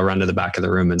 it was all run to the back of the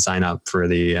room and sign up for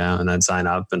and then sign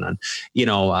up. And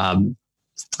then,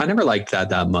 I never liked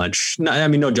that much.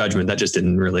 No judgment. That just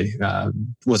wasn't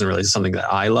really something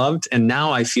that I loved. And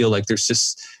now I feel like there's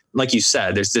just, like you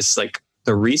said, there's this like,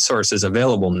 the resources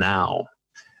available now,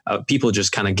 people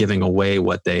just kind of giving away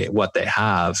what they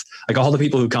have. Like all the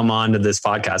people who come on to this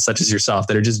podcast, such as yourself,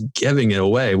 that are just giving it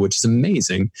away, which is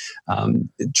amazing.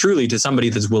 Truly, to somebody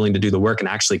that's willing to do the work and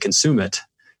actually consume it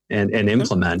and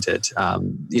implement it.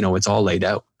 It's all laid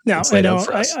out. Now, I know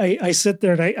I sit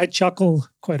there and I chuckle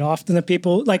quite often at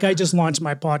people. Like I just launched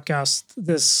my podcast.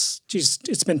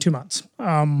 It's been 2 months.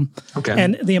 Okay.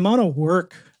 And the amount of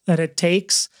work that it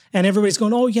takes, and everybody's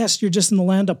going, oh yes, you're just in the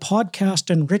land of podcast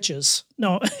and riches.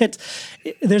 No,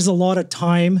 there's a lot of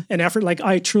time and effort. Like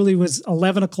I truly was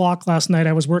 11 o'clock last night.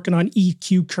 I was working on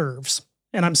EQ curves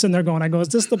and I'm sitting there going, is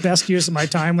this the best use of my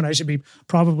time when I should be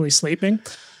probably sleeping?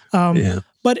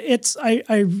 But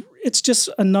it's just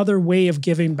another way of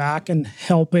giving back and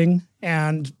helping.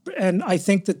 And I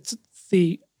think that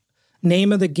the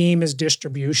name of the game is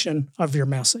distribution of your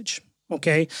message.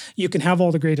 Okay, you can have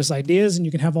all the greatest ideas and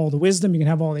you can have all the wisdom, you can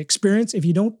have all the experience. If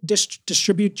you don't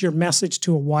distribute your message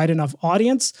to a wide enough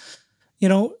audience,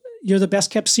 you're the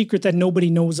best kept secret that nobody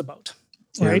knows about,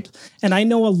 right? Yeah. And I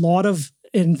know a lot of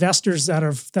investors that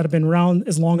have been around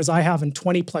as long as I have in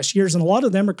 20 plus years. And a lot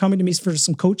of them are coming to me for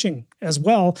some coaching as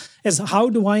well as how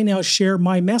do I now share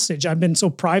my message? I've been so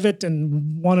private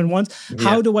and one-on-ones. Yeah.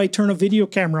 How do I turn a video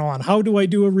camera on? How do I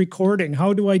do a recording?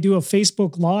 How do I do a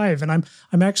Facebook Live? And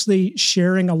I'm actually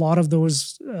sharing a lot of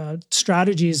those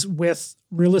strategies with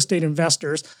real estate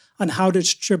investors on how to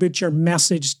distribute your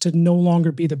message to no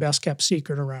longer be the best kept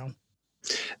secret around.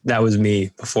 That was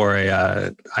me before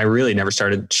I really never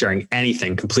started sharing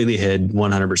anything, completely hid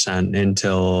 100%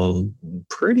 until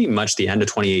pretty much the end of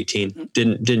 2018.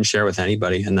 Didn't share with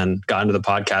anybody, and then got into the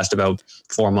podcast about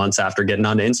 4 months after getting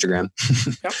onto Instagram.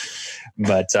 Yep.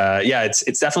 But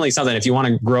it's definitely something. If you want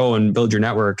to grow and build your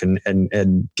network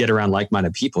and get around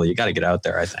like-minded people, you got to get out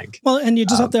there, I think. Well, and you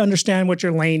just have to understand what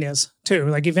your lane is too.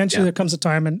 Like eventually there comes a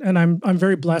time, and I'm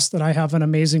very blessed that I have an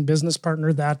amazing business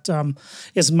partner that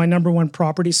is my number one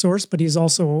property source, but he's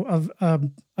also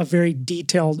a very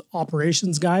detailed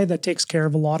operations guy that takes care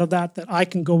of a lot of that I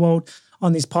can go out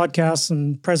on these podcasts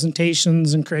and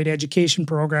presentations and create education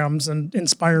programs and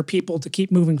inspire people to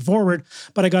keep moving forward.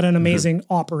 But I got an amazing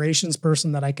operations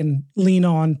person that I can lean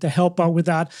on to help out with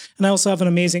that. And I also have an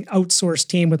amazing outsourced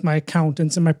team with my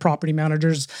accountants and my property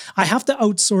managers. I have to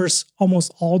outsource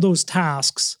almost all those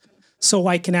tasks so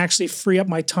I can actually free up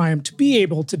my time to be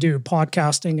able to do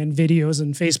podcasting and videos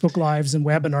and Facebook Lives and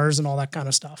webinars and all that kind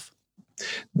of stuff.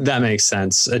 That makes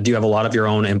sense. Do you have a lot of your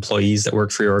own employees that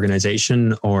work for your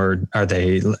organization, or are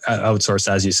they outsourced,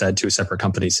 as you said, to separate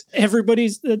companies?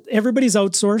 Everybody's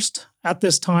outsourced at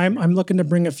this time. I'm looking to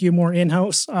bring a few more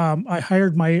in-house. I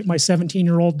hired my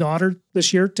 17-year-old daughter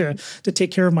this year to take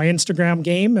care of my Instagram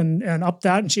game and up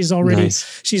that. And she's already,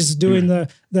 she's doing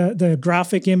the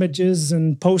graphic images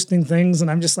and posting things.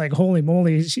 And I'm just like, holy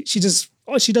moly. She just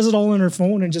she does it all on her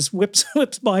phone and just whips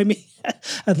by me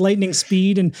at lightning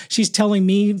speed. And she's telling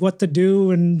me what to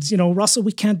do. And, Russell,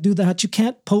 we can't do that. You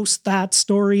can't post that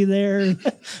story there.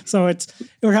 So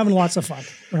we're having lots of fun.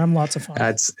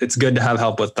 It's good to have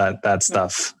help with that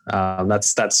stuff.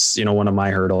 That's one of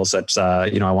my hurdles. That's I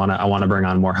want to bring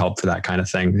on more help for that kind of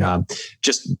thing.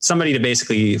 Just somebody to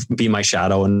basically be my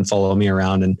shadow and follow me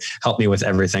around and help me with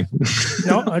everything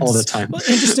all the time. Well,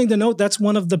 interesting to note. That's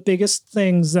one of the biggest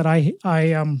things that I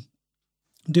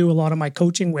do a lot of my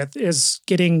coaching with, is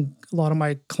getting a lot of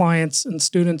my clients and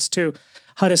students to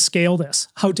how to scale this,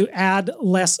 how to add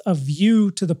less of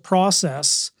you to the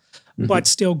process, but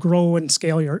still grow and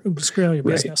scale your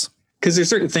business. Because there's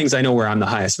certain things I know where I'm the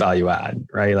highest value add,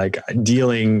 right? Like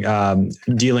dealing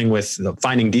with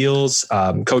finding deals,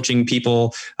 coaching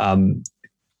people,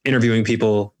 interviewing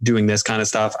people, doing this kind of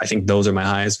stuff. I think those are my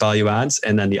highest value adds.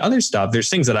 And then the other stuff, there's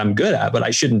things that I'm good at, but I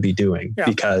shouldn't be doing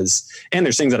and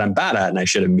there's things that I'm bad at and I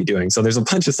shouldn't be doing. So there's a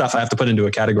bunch of stuff I have to put into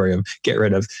a category of get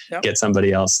rid of, get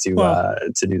somebody else to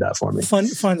do that for me.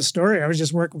 Fun story. I was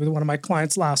just working with one of my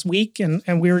clients last week and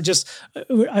I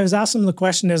was asking him the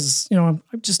question is, I'm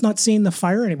just not seeing the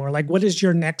fire anymore. Like, what is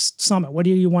your next summit? What do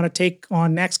you want to take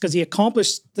on next? Because he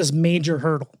accomplished this major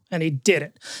hurdle and he did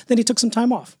it. Then he took some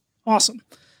time off. Awesome.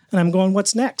 And I'm going,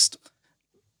 what's next?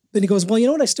 Then he goes, well, you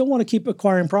know what? I still want to keep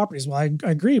acquiring properties. Well, I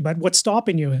agree, but what's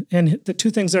stopping you? And the two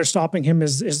things that are stopping him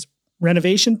is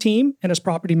renovation team and his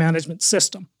property management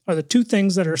system are the two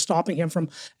things that are stopping him from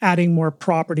adding more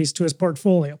properties to his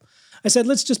portfolio. I said,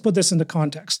 let's just put this into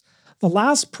context. The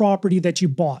last property that you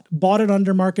bought it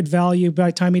under market value. By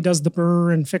the time he does the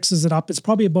BRRRR and fixes it up, it's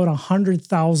probably about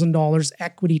 $100,000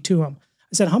 equity to him.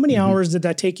 I said, how many hours did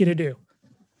that take you to do?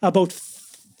 About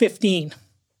 15.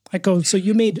 I go, so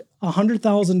you made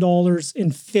 $100,000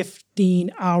 in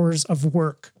 15 hours of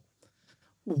work.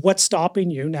 What's stopping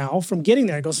you now from getting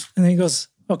there? And then he goes,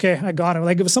 okay, I got it.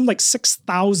 Like it was something like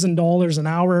 $6,000 an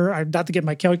hour. I'd have to get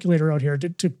my calculator out here to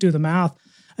do the math.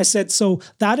 I said, so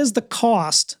that is the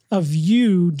cost of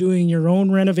you doing your own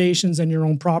renovations and your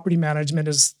own property management,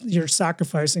 is you're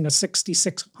sacrificing a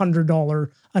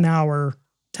 $6,600 an hour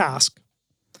task.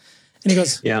 And he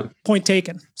goes, point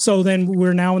taken. So then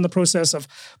we're now in the process of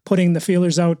putting the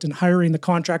feelers out and hiring the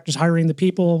contractors, hiring the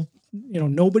people.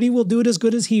 Nobody will do it as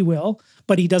good as he will,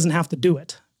 but he doesn't have to do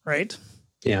it, right?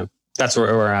 Yeah, that's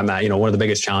where I'm at. One of the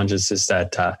biggest challenges is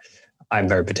that I'm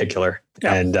very particular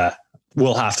and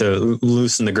we'll have to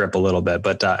loosen the grip a little bit.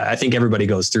 But I think everybody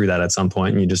goes through that at some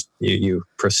point and you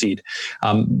proceed.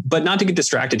 But not to get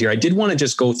distracted here, I did want to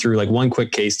just go through like one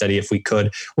quick case study if we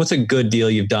could. What's a good deal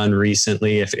you've done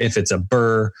recently? If it's a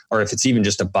BRRRR or if it's even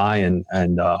just a buy and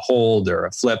hold or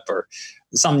a flip or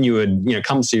something you would,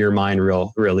 comes to your mind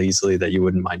real easily that you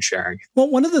wouldn't mind sharing. Well,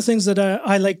 one of the things that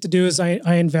I like to do is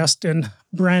I invest in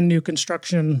brand new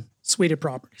construction suite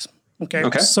properties. Okay.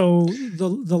 So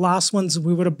the last ones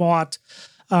we would have bought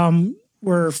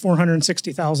were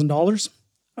 $460,000.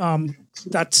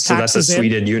 That's a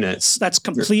suited unit. That's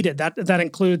completed. That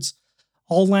includes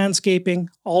all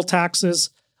landscaping, all taxes,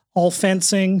 all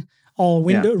fencing, all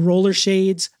window roller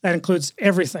shades. That includes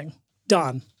everything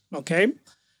done. Okay.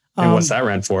 And what's that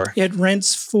rent for? It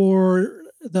rents for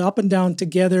the up and down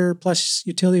together plus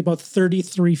utility about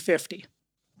 $3,350.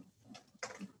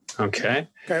 Okay.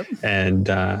 And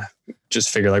just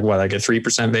figure like a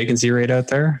 3% vacancy rate out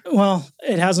there? Well,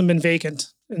 it hasn't been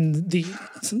vacant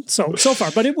so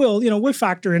far, but it will, we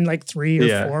factor in like 3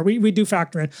 or 4. We do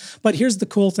factor in. But here's the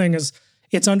cool thing is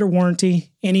it's under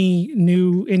warranty.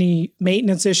 Any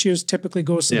maintenance issues typically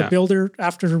goes to the builder.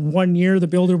 After 1 year, the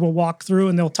builder will walk through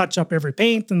and they'll touch up every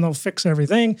paint and they'll fix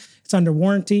everything. It's under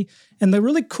warranty. And the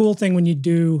really cool thing when you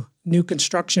do new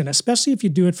construction, especially if you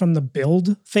do it from the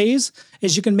build phase,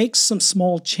 is you can make some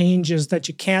small changes that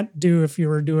you can't do if you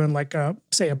were doing like a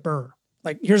BRRRR.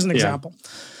 Like here's an example.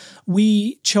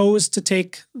 We chose to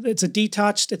take, it's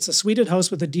a suited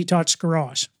house with a detached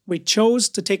garage. We chose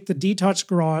to take the detached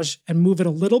garage and move it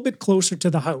a little bit closer to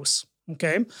the house,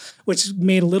 okay? Which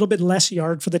made a little bit less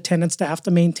yard for the tenants to have to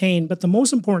maintain. But the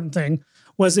most important thing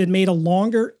was it made a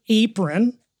longer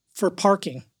apron for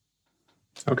parking.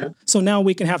 Okay. So now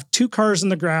we can have 2 cars in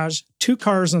the garage, 2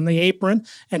 cars on the apron,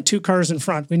 and 2 cars in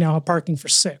front. We now have parking for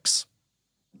 6,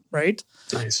 right?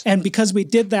 Nice. And because we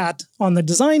did that on the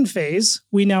design phase,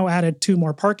 we now added 2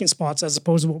 more parking spots as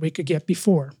opposed to what we could get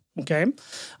before, okay?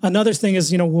 Another thing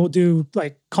is, we'll do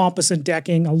like composite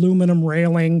decking, aluminum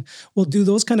railing. We'll do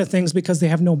those kind of things because they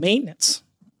have no maintenance,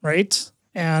 right?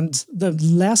 And the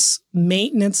less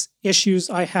maintenance issues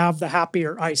I have, the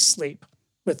happier I sleep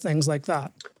with things like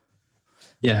that.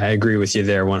 Yeah, I agree with you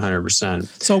there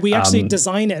 100%. So we actually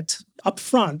design it up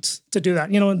front to do that.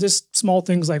 And just small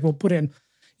things like we'll put in,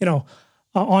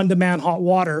 on-demand hot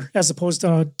water as opposed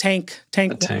to a tank,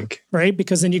 right?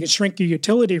 Because then you can shrink your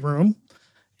utility room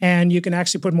and you can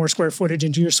actually put more square footage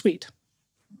into your suite.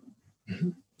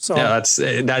 So yeah,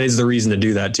 that is the reason to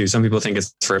do that too. Some people think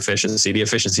it's for efficiency. The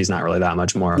efficiency is not really that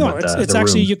much more. No, it's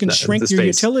actually room, you can shrink your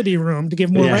utility room to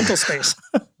give more rental space.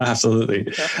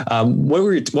 Absolutely. Yeah.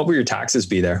 What were your taxes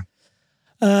be there?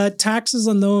 Taxes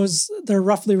on those, they're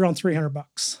roughly around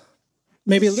 $300.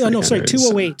 Maybe, no, sorry,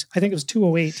 208. I think it was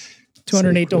 208,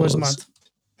 $208 a month.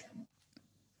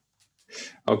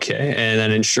 Okay. And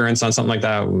then insurance on something like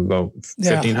that, about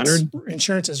 $1,500?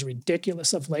 Insurance is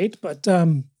ridiculous of late, but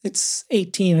it's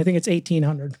 18. I think it's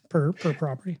 $1,800 per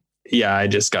property. Yeah, I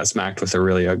just got smacked with a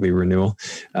really ugly renewal.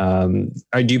 Do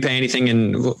you pay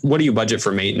anything what do you budget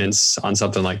for maintenance on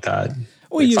something like that?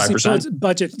 We usually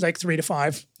budget like 3 to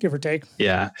 5, give or take.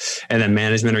 Yeah. And then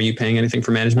management, are you paying anything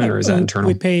for management or is that internal?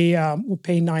 We'll pay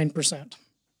 9%.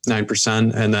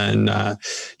 9%. And then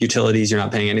utilities, you're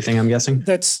not paying anything, I'm guessing?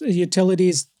 That's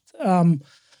utilities.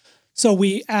 So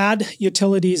we add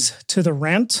utilities to the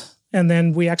rent and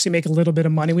then we actually make a little bit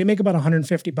of money. We make about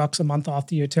 $150 a month off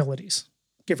the utilities,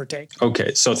 give or take.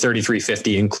 Okay. So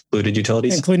 $33.50 included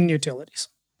utilities? Including utilities.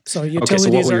 So utilities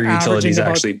so what were your utilities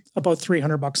actually? About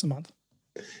 $300 a month.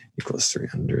 Equals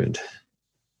 300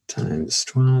 times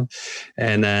 12.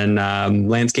 And then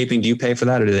landscaping, do you pay for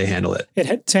that or do they handle it?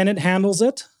 Tenant handles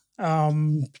it.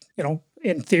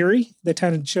 In theory, the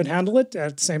tenant should handle it.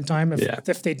 At the same time,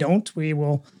 if they don't, we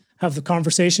will have the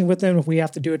conversation with them. If we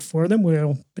have to do it for them,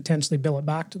 we'll potentially bill it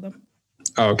back to them.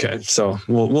 Okay. So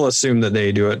we'll assume that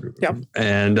they do it. Yep.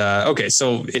 And okay.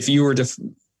 So if you were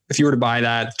to buy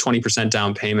that 20%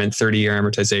 down payment, 30-year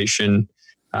amortization,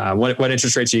 what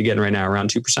interest rates are you getting right now?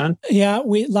 Around 2%? Yeah,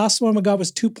 last one we got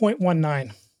was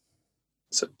 2.19.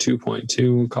 So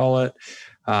 2.2, call it.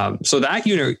 So that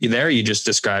unit there you just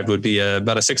described would be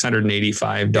about a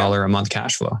 $685 a month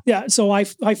cash flow. Yeah. So I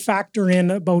factor in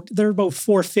they're about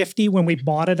 $450 when we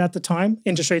bought it at the time.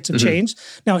 Interest rates have changed.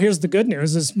 Now here's the good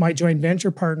news is my joint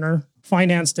venture partner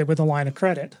financed it with a line of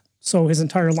credit. So his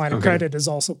entire line of credit is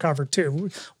also covered too.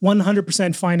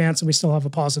 100% finance and we still have a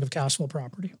positive cash flow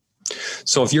property.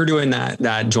 So if you're doing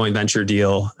that joint venture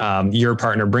deal, your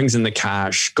partner brings in the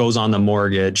cash, goes on the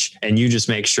mortgage, and you just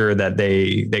make sure that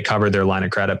they cover their line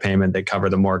of credit payment, they cover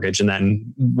the mortgage, and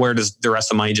then where does the rest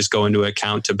of the money just go into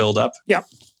account to build up? Yep.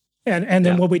 And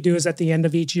then what we do is at the end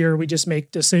of each year, we just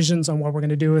make decisions on what we're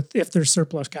going to do if there's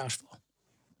surplus cash flow.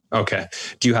 Okay.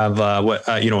 Do you have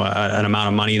an amount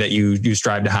of money that you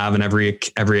strive to have in every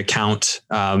account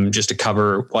just to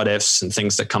cover what ifs and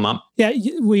things that come up? Yeah,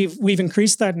 we've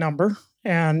increased that number,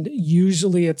 and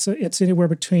usually it's anywhere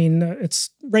between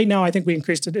right now I think we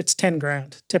increased it. It's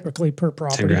 $10,000 typically per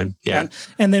property. $10,000, yeah.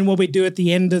 And then what we do at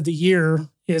the end of the year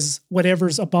is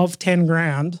whatever's above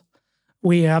 $10,000,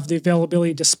 we have the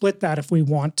availability to split that if we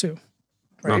want to.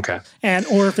 Right? Okay.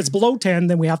 Or if it's below 10,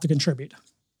 then we have to contribute.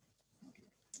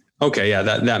 Okay. Yeah,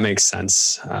 that makes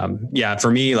sense. For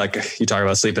me, like you talk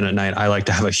about sleeping at night, I like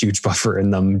to have a huge buffer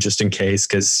in them just in case,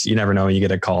 because you never know when you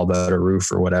get a call about a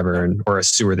roof or whatever, or a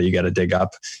sewer that you got to dig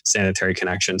up, sanitary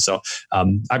connection. So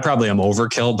I probably am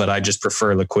overkill, but I just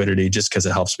prefer liquidity just because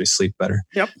it helps me sleep better.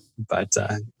 Yep. But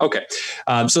okay.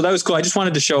 So that was cool. I just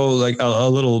wanted to show like a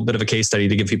little bit of a case study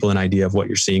to give people an idea of what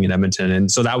you're seeing in Edmonton.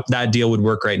 And so that deal would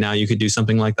work right now. You could do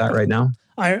something like that right now.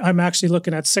 I'm actually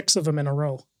looking at 6 of them in a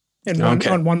row.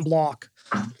 On one block.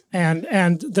 And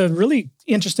the really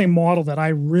interesting model that I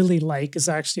really like is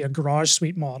actually a garage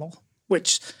suite model,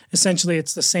 which essentially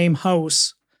it's the same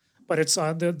house, but it's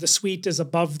the suite is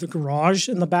above the garage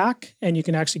in the back, and you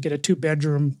can actually get a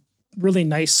 2-bedroom, really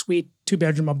nice suite,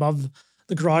 2-bedroom above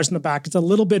the garage in the back. It's a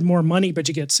little bit more money, but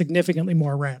you get significantly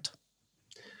more rent.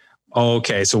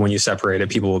 Okay, so when you separate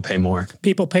it, people will pay more.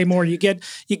 People pay more. You get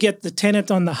the tenant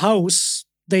on the house.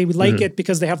 They like it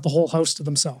because they have the whole house to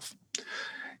themselves.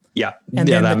 Yeah.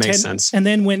 That makes sense. And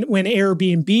then when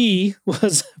Airbnb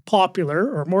was popular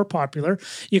or more popular,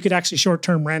 you could actually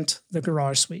short-term rent the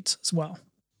garage suites as well.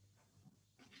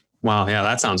 Wow. Yeah.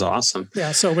 That sounds awesome.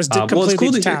 Yeah. So it was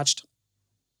completely detached.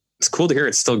 It's cool to hear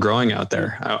it's still growing out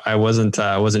there. I wasn't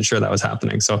sure that was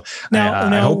happening. So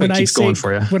now I hope it keeps going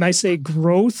for you. When I say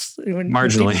growth,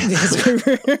 marginally,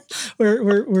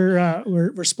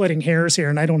 we're splitting hairs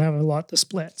here, and I don't have a lot to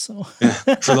split. So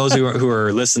for those who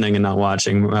are listening and not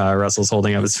watching, Russell's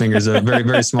holding up his fingers, a very,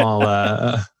 very small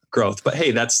growth. But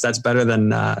hey, that's better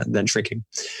than shrinking.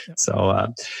 Yeah. So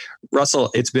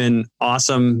Russell, it's been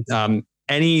awesome.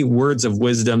 any words of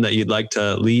wisdom that you'd like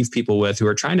to leave people with who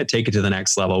are trying to take it to the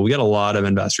next level? We got a lot of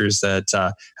investors that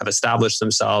have established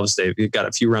themselves. They've got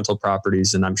a few rental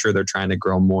properties, and I'm sure they're trying to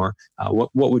grow more. What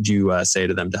would you say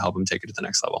to them to help them take it to the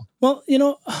next level? Well,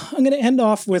 I'm going to end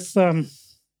off with the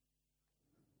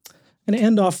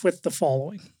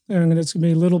following. And it's going to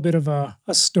be a little bit of a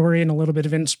story and a little bit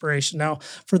of inspiration. Now,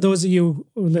 for those of you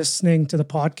listening to the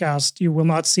podcast, you will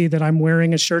not see that I'm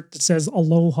wearing a shirt that says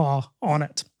Aloha on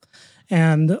it.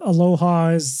 And Aloha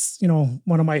is,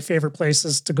 one of my favorite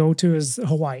places to go to is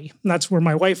Hawaii. And that's where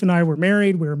my wife and I were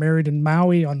married. We were married in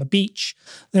Maui on the beach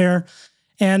there.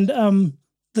 And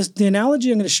the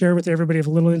analogy I'm going to share with everybody of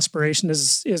a little inspiration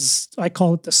is I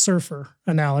call it the surfer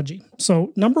analogy.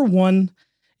 So number one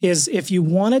is if you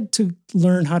wanted to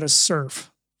learn how to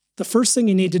surf, the first thing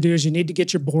you need to do is you need to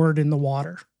get your board in the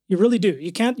water. You really do.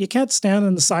 You can't stand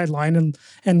on the sideline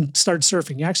and start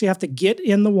surfing. You actually have to get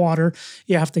in the water.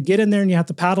 You have to get in there and you have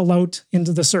to paddle out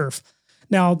into the surf.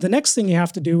 Now, the next thing you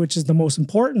have to do, which is the most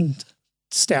important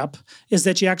step, is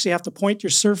that you actually have to point your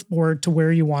surfboard to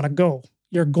where you want to go,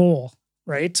 your goal,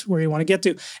 right? Where you want to get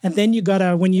to. And then you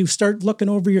gotta, when you start looking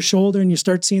over your shoulder and you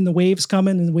start seeing the waves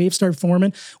coming and the waves start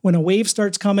forming, when a wave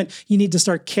starts coming, you need to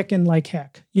start kicking like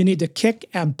heck. You need to kick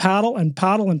and paddle and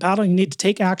paddle and paddle. You need to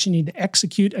take action. You need to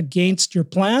execute against your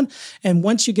plan. And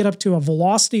once you get up to a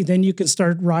velocity, then you can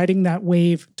start riding that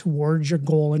wave towards your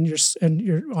goal and you're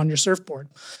on your surfboard.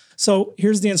 So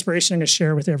here's the inspiration I'm going to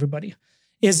share with everybody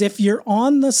is if you're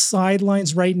on the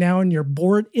sidelines right now and your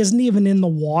board isn't even in the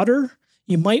water,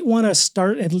 you might want to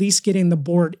start at least getting the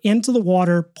board into the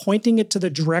water, pointing it to the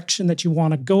direction that you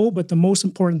want to go. But the most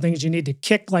important thing is you need to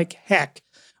kick like heck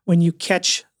when you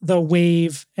catch the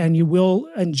wave, and you will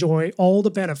enjoy all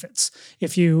the benefits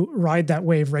if you ride that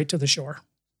wave right to the shore.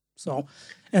 So,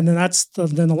 and then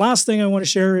then the last thing I want to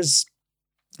share is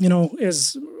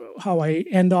how I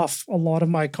end off a lot of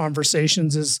my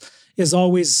conversations is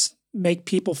always make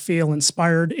people feel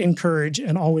inspired, encouraged,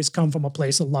 and always come from a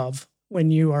place of love when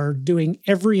you are doing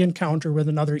every encounter with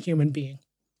another human being.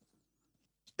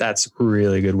 That's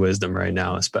really good wisdom right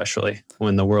now, especially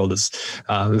when the world is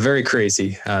very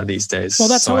crazy these days. Well,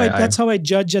 that's how I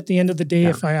judge at the end of the day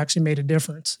if I actually made a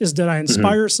difference. Is did I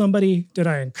inspire somebody? Did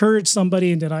I encourage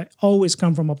somebody? And did I always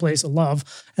come from a place of love?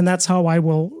 And that's how I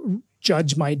will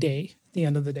judge my day at the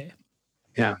end of the day.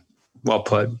 Yeah. Well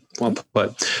put.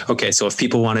 Okay, so if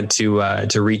people wanted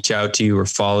to reach out to you or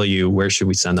follow you, where should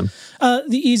we send them?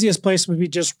 The easiest place would be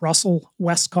just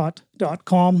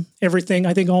russellwestcott.com. Everything,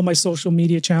 I think all my social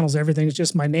media channels, everything is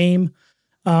just my name.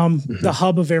 The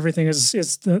hub of everything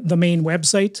is the main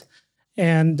website.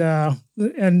 And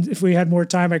if we had more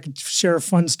time, I could share a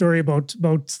fun story about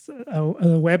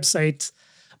a website.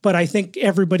 But I think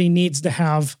everybody needs to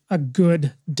have a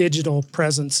good digital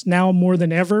presence now more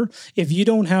than ever. If you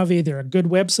don't have either a good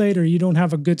website or you don't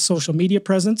have a good social media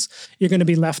presence, you're going to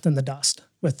be left in the dust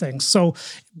with things. So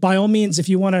by all means, if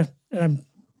you want to,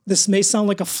 this may sound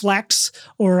like a flex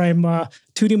or I'm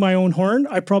tooting my own horn,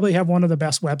 I probably have one of the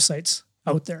best websites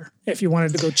out there. If you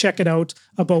wanted to go check it out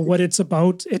about what it's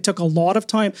about, it took a lot of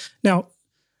time. Now,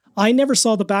 I never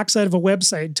saw the backside of a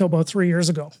website until about 3 years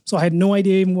ago. So I had no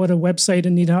idea even what a website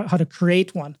and how to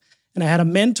create one. And I had a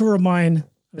mentor of mine.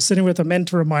 I was sitting with a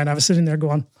mentor of mine. I was sitting there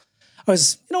going, I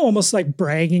was, almost like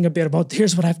bragging a bit about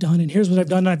here's what I've done and here's what I've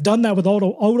done. And I've done that without a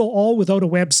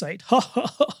website.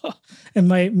 And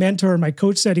my mentor, my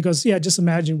coach said, he goes, yeah, just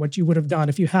imagine what you would have done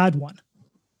if you had one.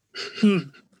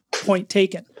 Point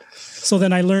taken. So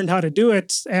then I learned how to do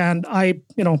it. And I'm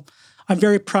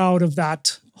very proud of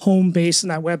that home base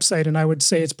and that website. And I would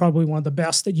say it's probably one of the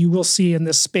best that you will see in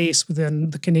this space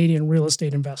within the Canadian real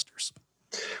estate investors.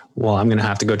 Well, I'm going to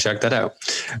have to go check that out.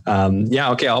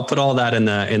 Okay. I'll put all that in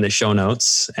the show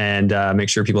notes and make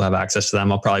sure people have access to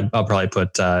them. I'll probably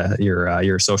put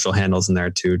your social handles in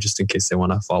there too, just in case they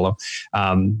want to follow.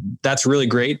 That's really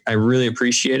great. I really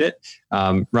appreciate it.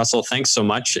 Russell, thanks so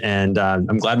much. And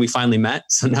I'm glad we finally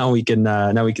met. So now we can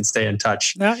stay in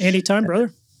touch. Yeah, anytime,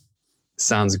 brother.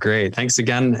 Sounds great. Thanks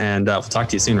again. And we'll talk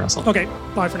to you soon, Russell. Okay.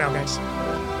 Bye for now, guys.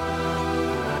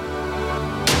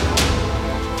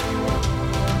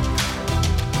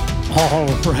 All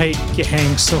right,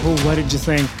 gang. So what did you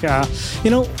think?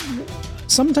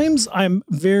 Sometimes I'm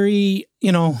very,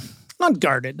 not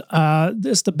guarded.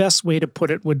 The best way to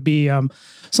put it would be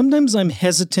sometimes I'm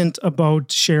hesitant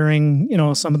about sharing,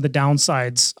 some of the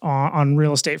downsides on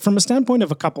real estate from a standpoint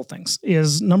of a couple things.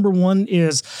 Is number one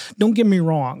is, don't get me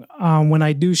wrong. When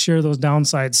I do share those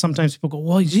downsides, sometimes people go,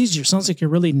 well, geez, you sounds like you're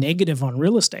really negative on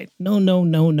real estate.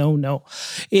 No.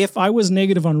 If I was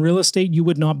negative on real estate, you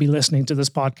would not be listening to this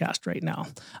podcast right now,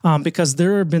 because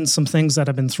there have been some things that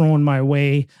have been thrown my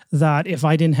way that if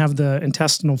I didn't have the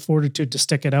intestinal fortitude to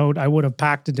stick it out, I would have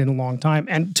packed it in a long time.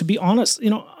 And to be honest,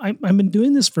 I've been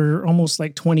doing this for almost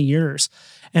like 20 years.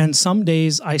 And some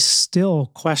days I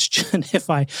still question if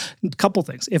I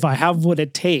have what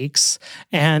it takes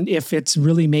and if it's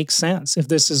really makes sense, if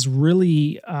this is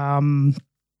really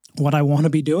what I want to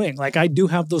be doing. Like, I do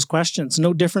have those questions,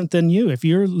 no different than you. If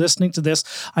you're listening to this,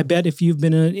 I bet if you've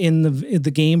been in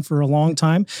the game for a long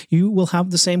time, you will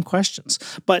have the same questions.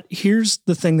 But here's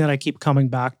the thing that I keep coming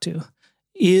back to.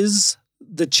 Is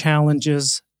the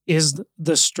challenges, is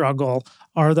the struggle,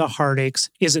 are the heartaches,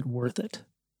 is it worth it?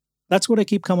 That's what I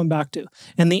keep coming back to.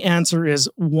 And the answer is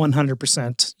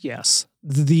 100% yes.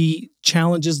 The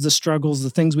challenges, the struggles, the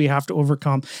things we have to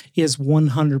overcome is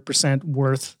 100%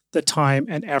 worth the time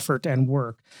and effort and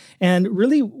work. And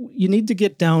really, you need to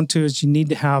get down to is you need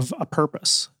to have a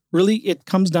purpose. Really, it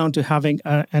comes down to having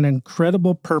an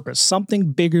incredible purpose,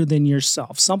 something bigger than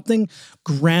yourself, something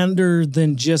grander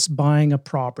than just buying a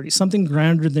property, something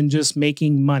grander than just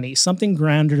making money, something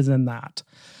grander than that.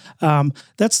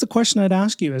 That's the question I'd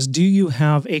ask you is, do you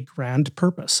have a grand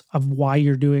purpose of why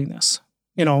you're doing this?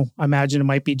 I imagine it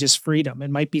might be just freedom.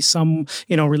 It might be some,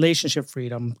 relationship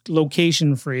freedom,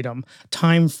 location freedom,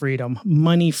 time freedom,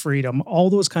 money freedom,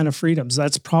 all those kind of freedoms.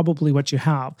 That's probably what you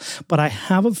have. But I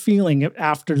have a feeling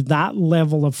after that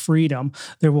level of freedom,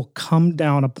 there will come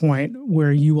down a point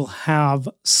where you will have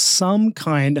some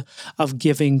kind of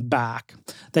giving back,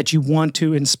 that you want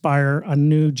to inspire a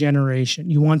new generation.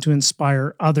 You want to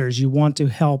inspire others. You want to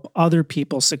help other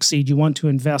people succeed. You want to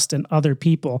invest in other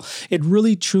people. It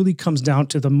really, truly comes down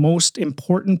to the most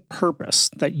important purpose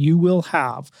that you will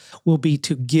have will be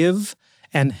to give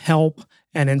and help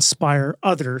and inspire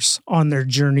others on their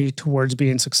journey towards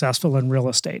being successful in real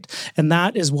estate. And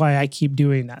that is why I keep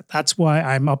doing that. That's why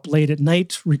I'm up late at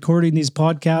night recording these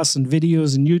podcasts and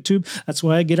videos and YouTube. That's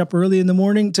why I get up early in the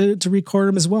morning to record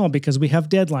them as well, because we have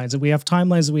deadlines and we have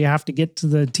timelines that we have to get to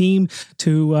the team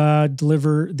to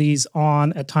deliver these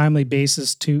on a timely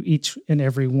basis to each and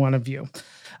every one of you.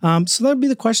 So that would be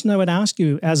the question I would ask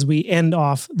you as we end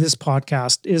off this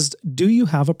podcast is, do you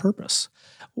have a purpose?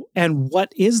 And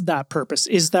what is that purpose?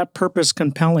 Is that purpose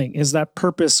compelling? Is that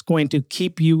purpose going to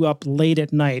keep you up late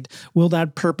at night? Will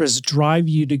that purpose drive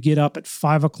you to get up at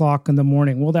 5 o'clock in the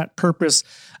morning? Will that purpose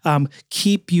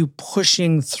keep you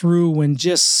pushing through when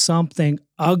just something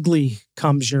ugly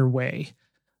comes your way?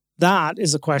 That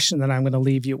is a question that I'm going to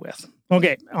leave you with.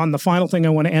 Okay, on the final thing I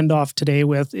want to end off today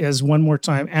with is one more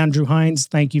time, Andrew Hines,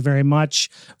 thank you very much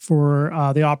for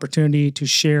the opportunity to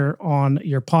share on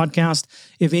your podcast.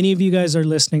 If any of you guys are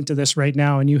listening to this right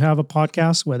now and you have a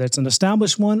podcast, whether it's an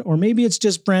established one or maybe it's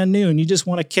just brand new and you just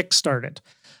want to kickstart it,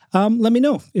 let me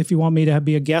know if you want me to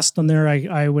be a guest on there.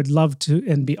 I would love to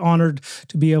and be honored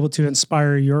to be able to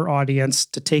inspire your audience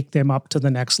to take them up to the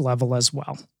next level as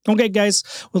well. Okay, guys,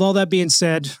 with all that being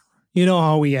said, you know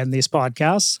how we end these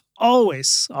podcasts.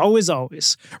 Always, always,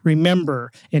 always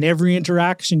remember in every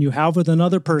interaction you have with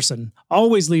another person,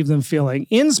 always leave them feeling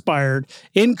inspired,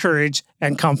 encouraged,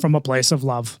 and come from a place of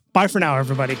love. Bye for now,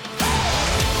 everybody.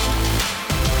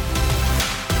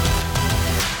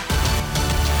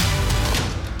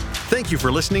 Thank you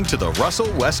for listening to the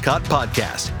Russell Westcott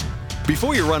Podcast.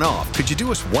 Before you run off, could you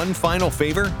do us one final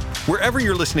favor? Wherever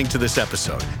you're listening to this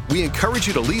episode, we encourage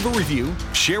you to leave a review,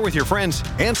 share with your friends,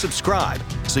 and subscribe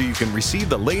so you can receive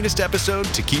the latest episode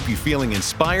to keep you feeling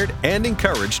inspired and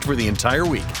encouraged for the entire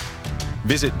week.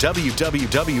 Visit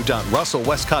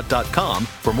www.russellwestcott.com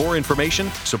for more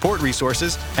information, support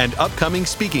resources, and upcoming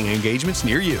speaking engagements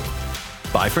near you.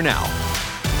 Bye for now.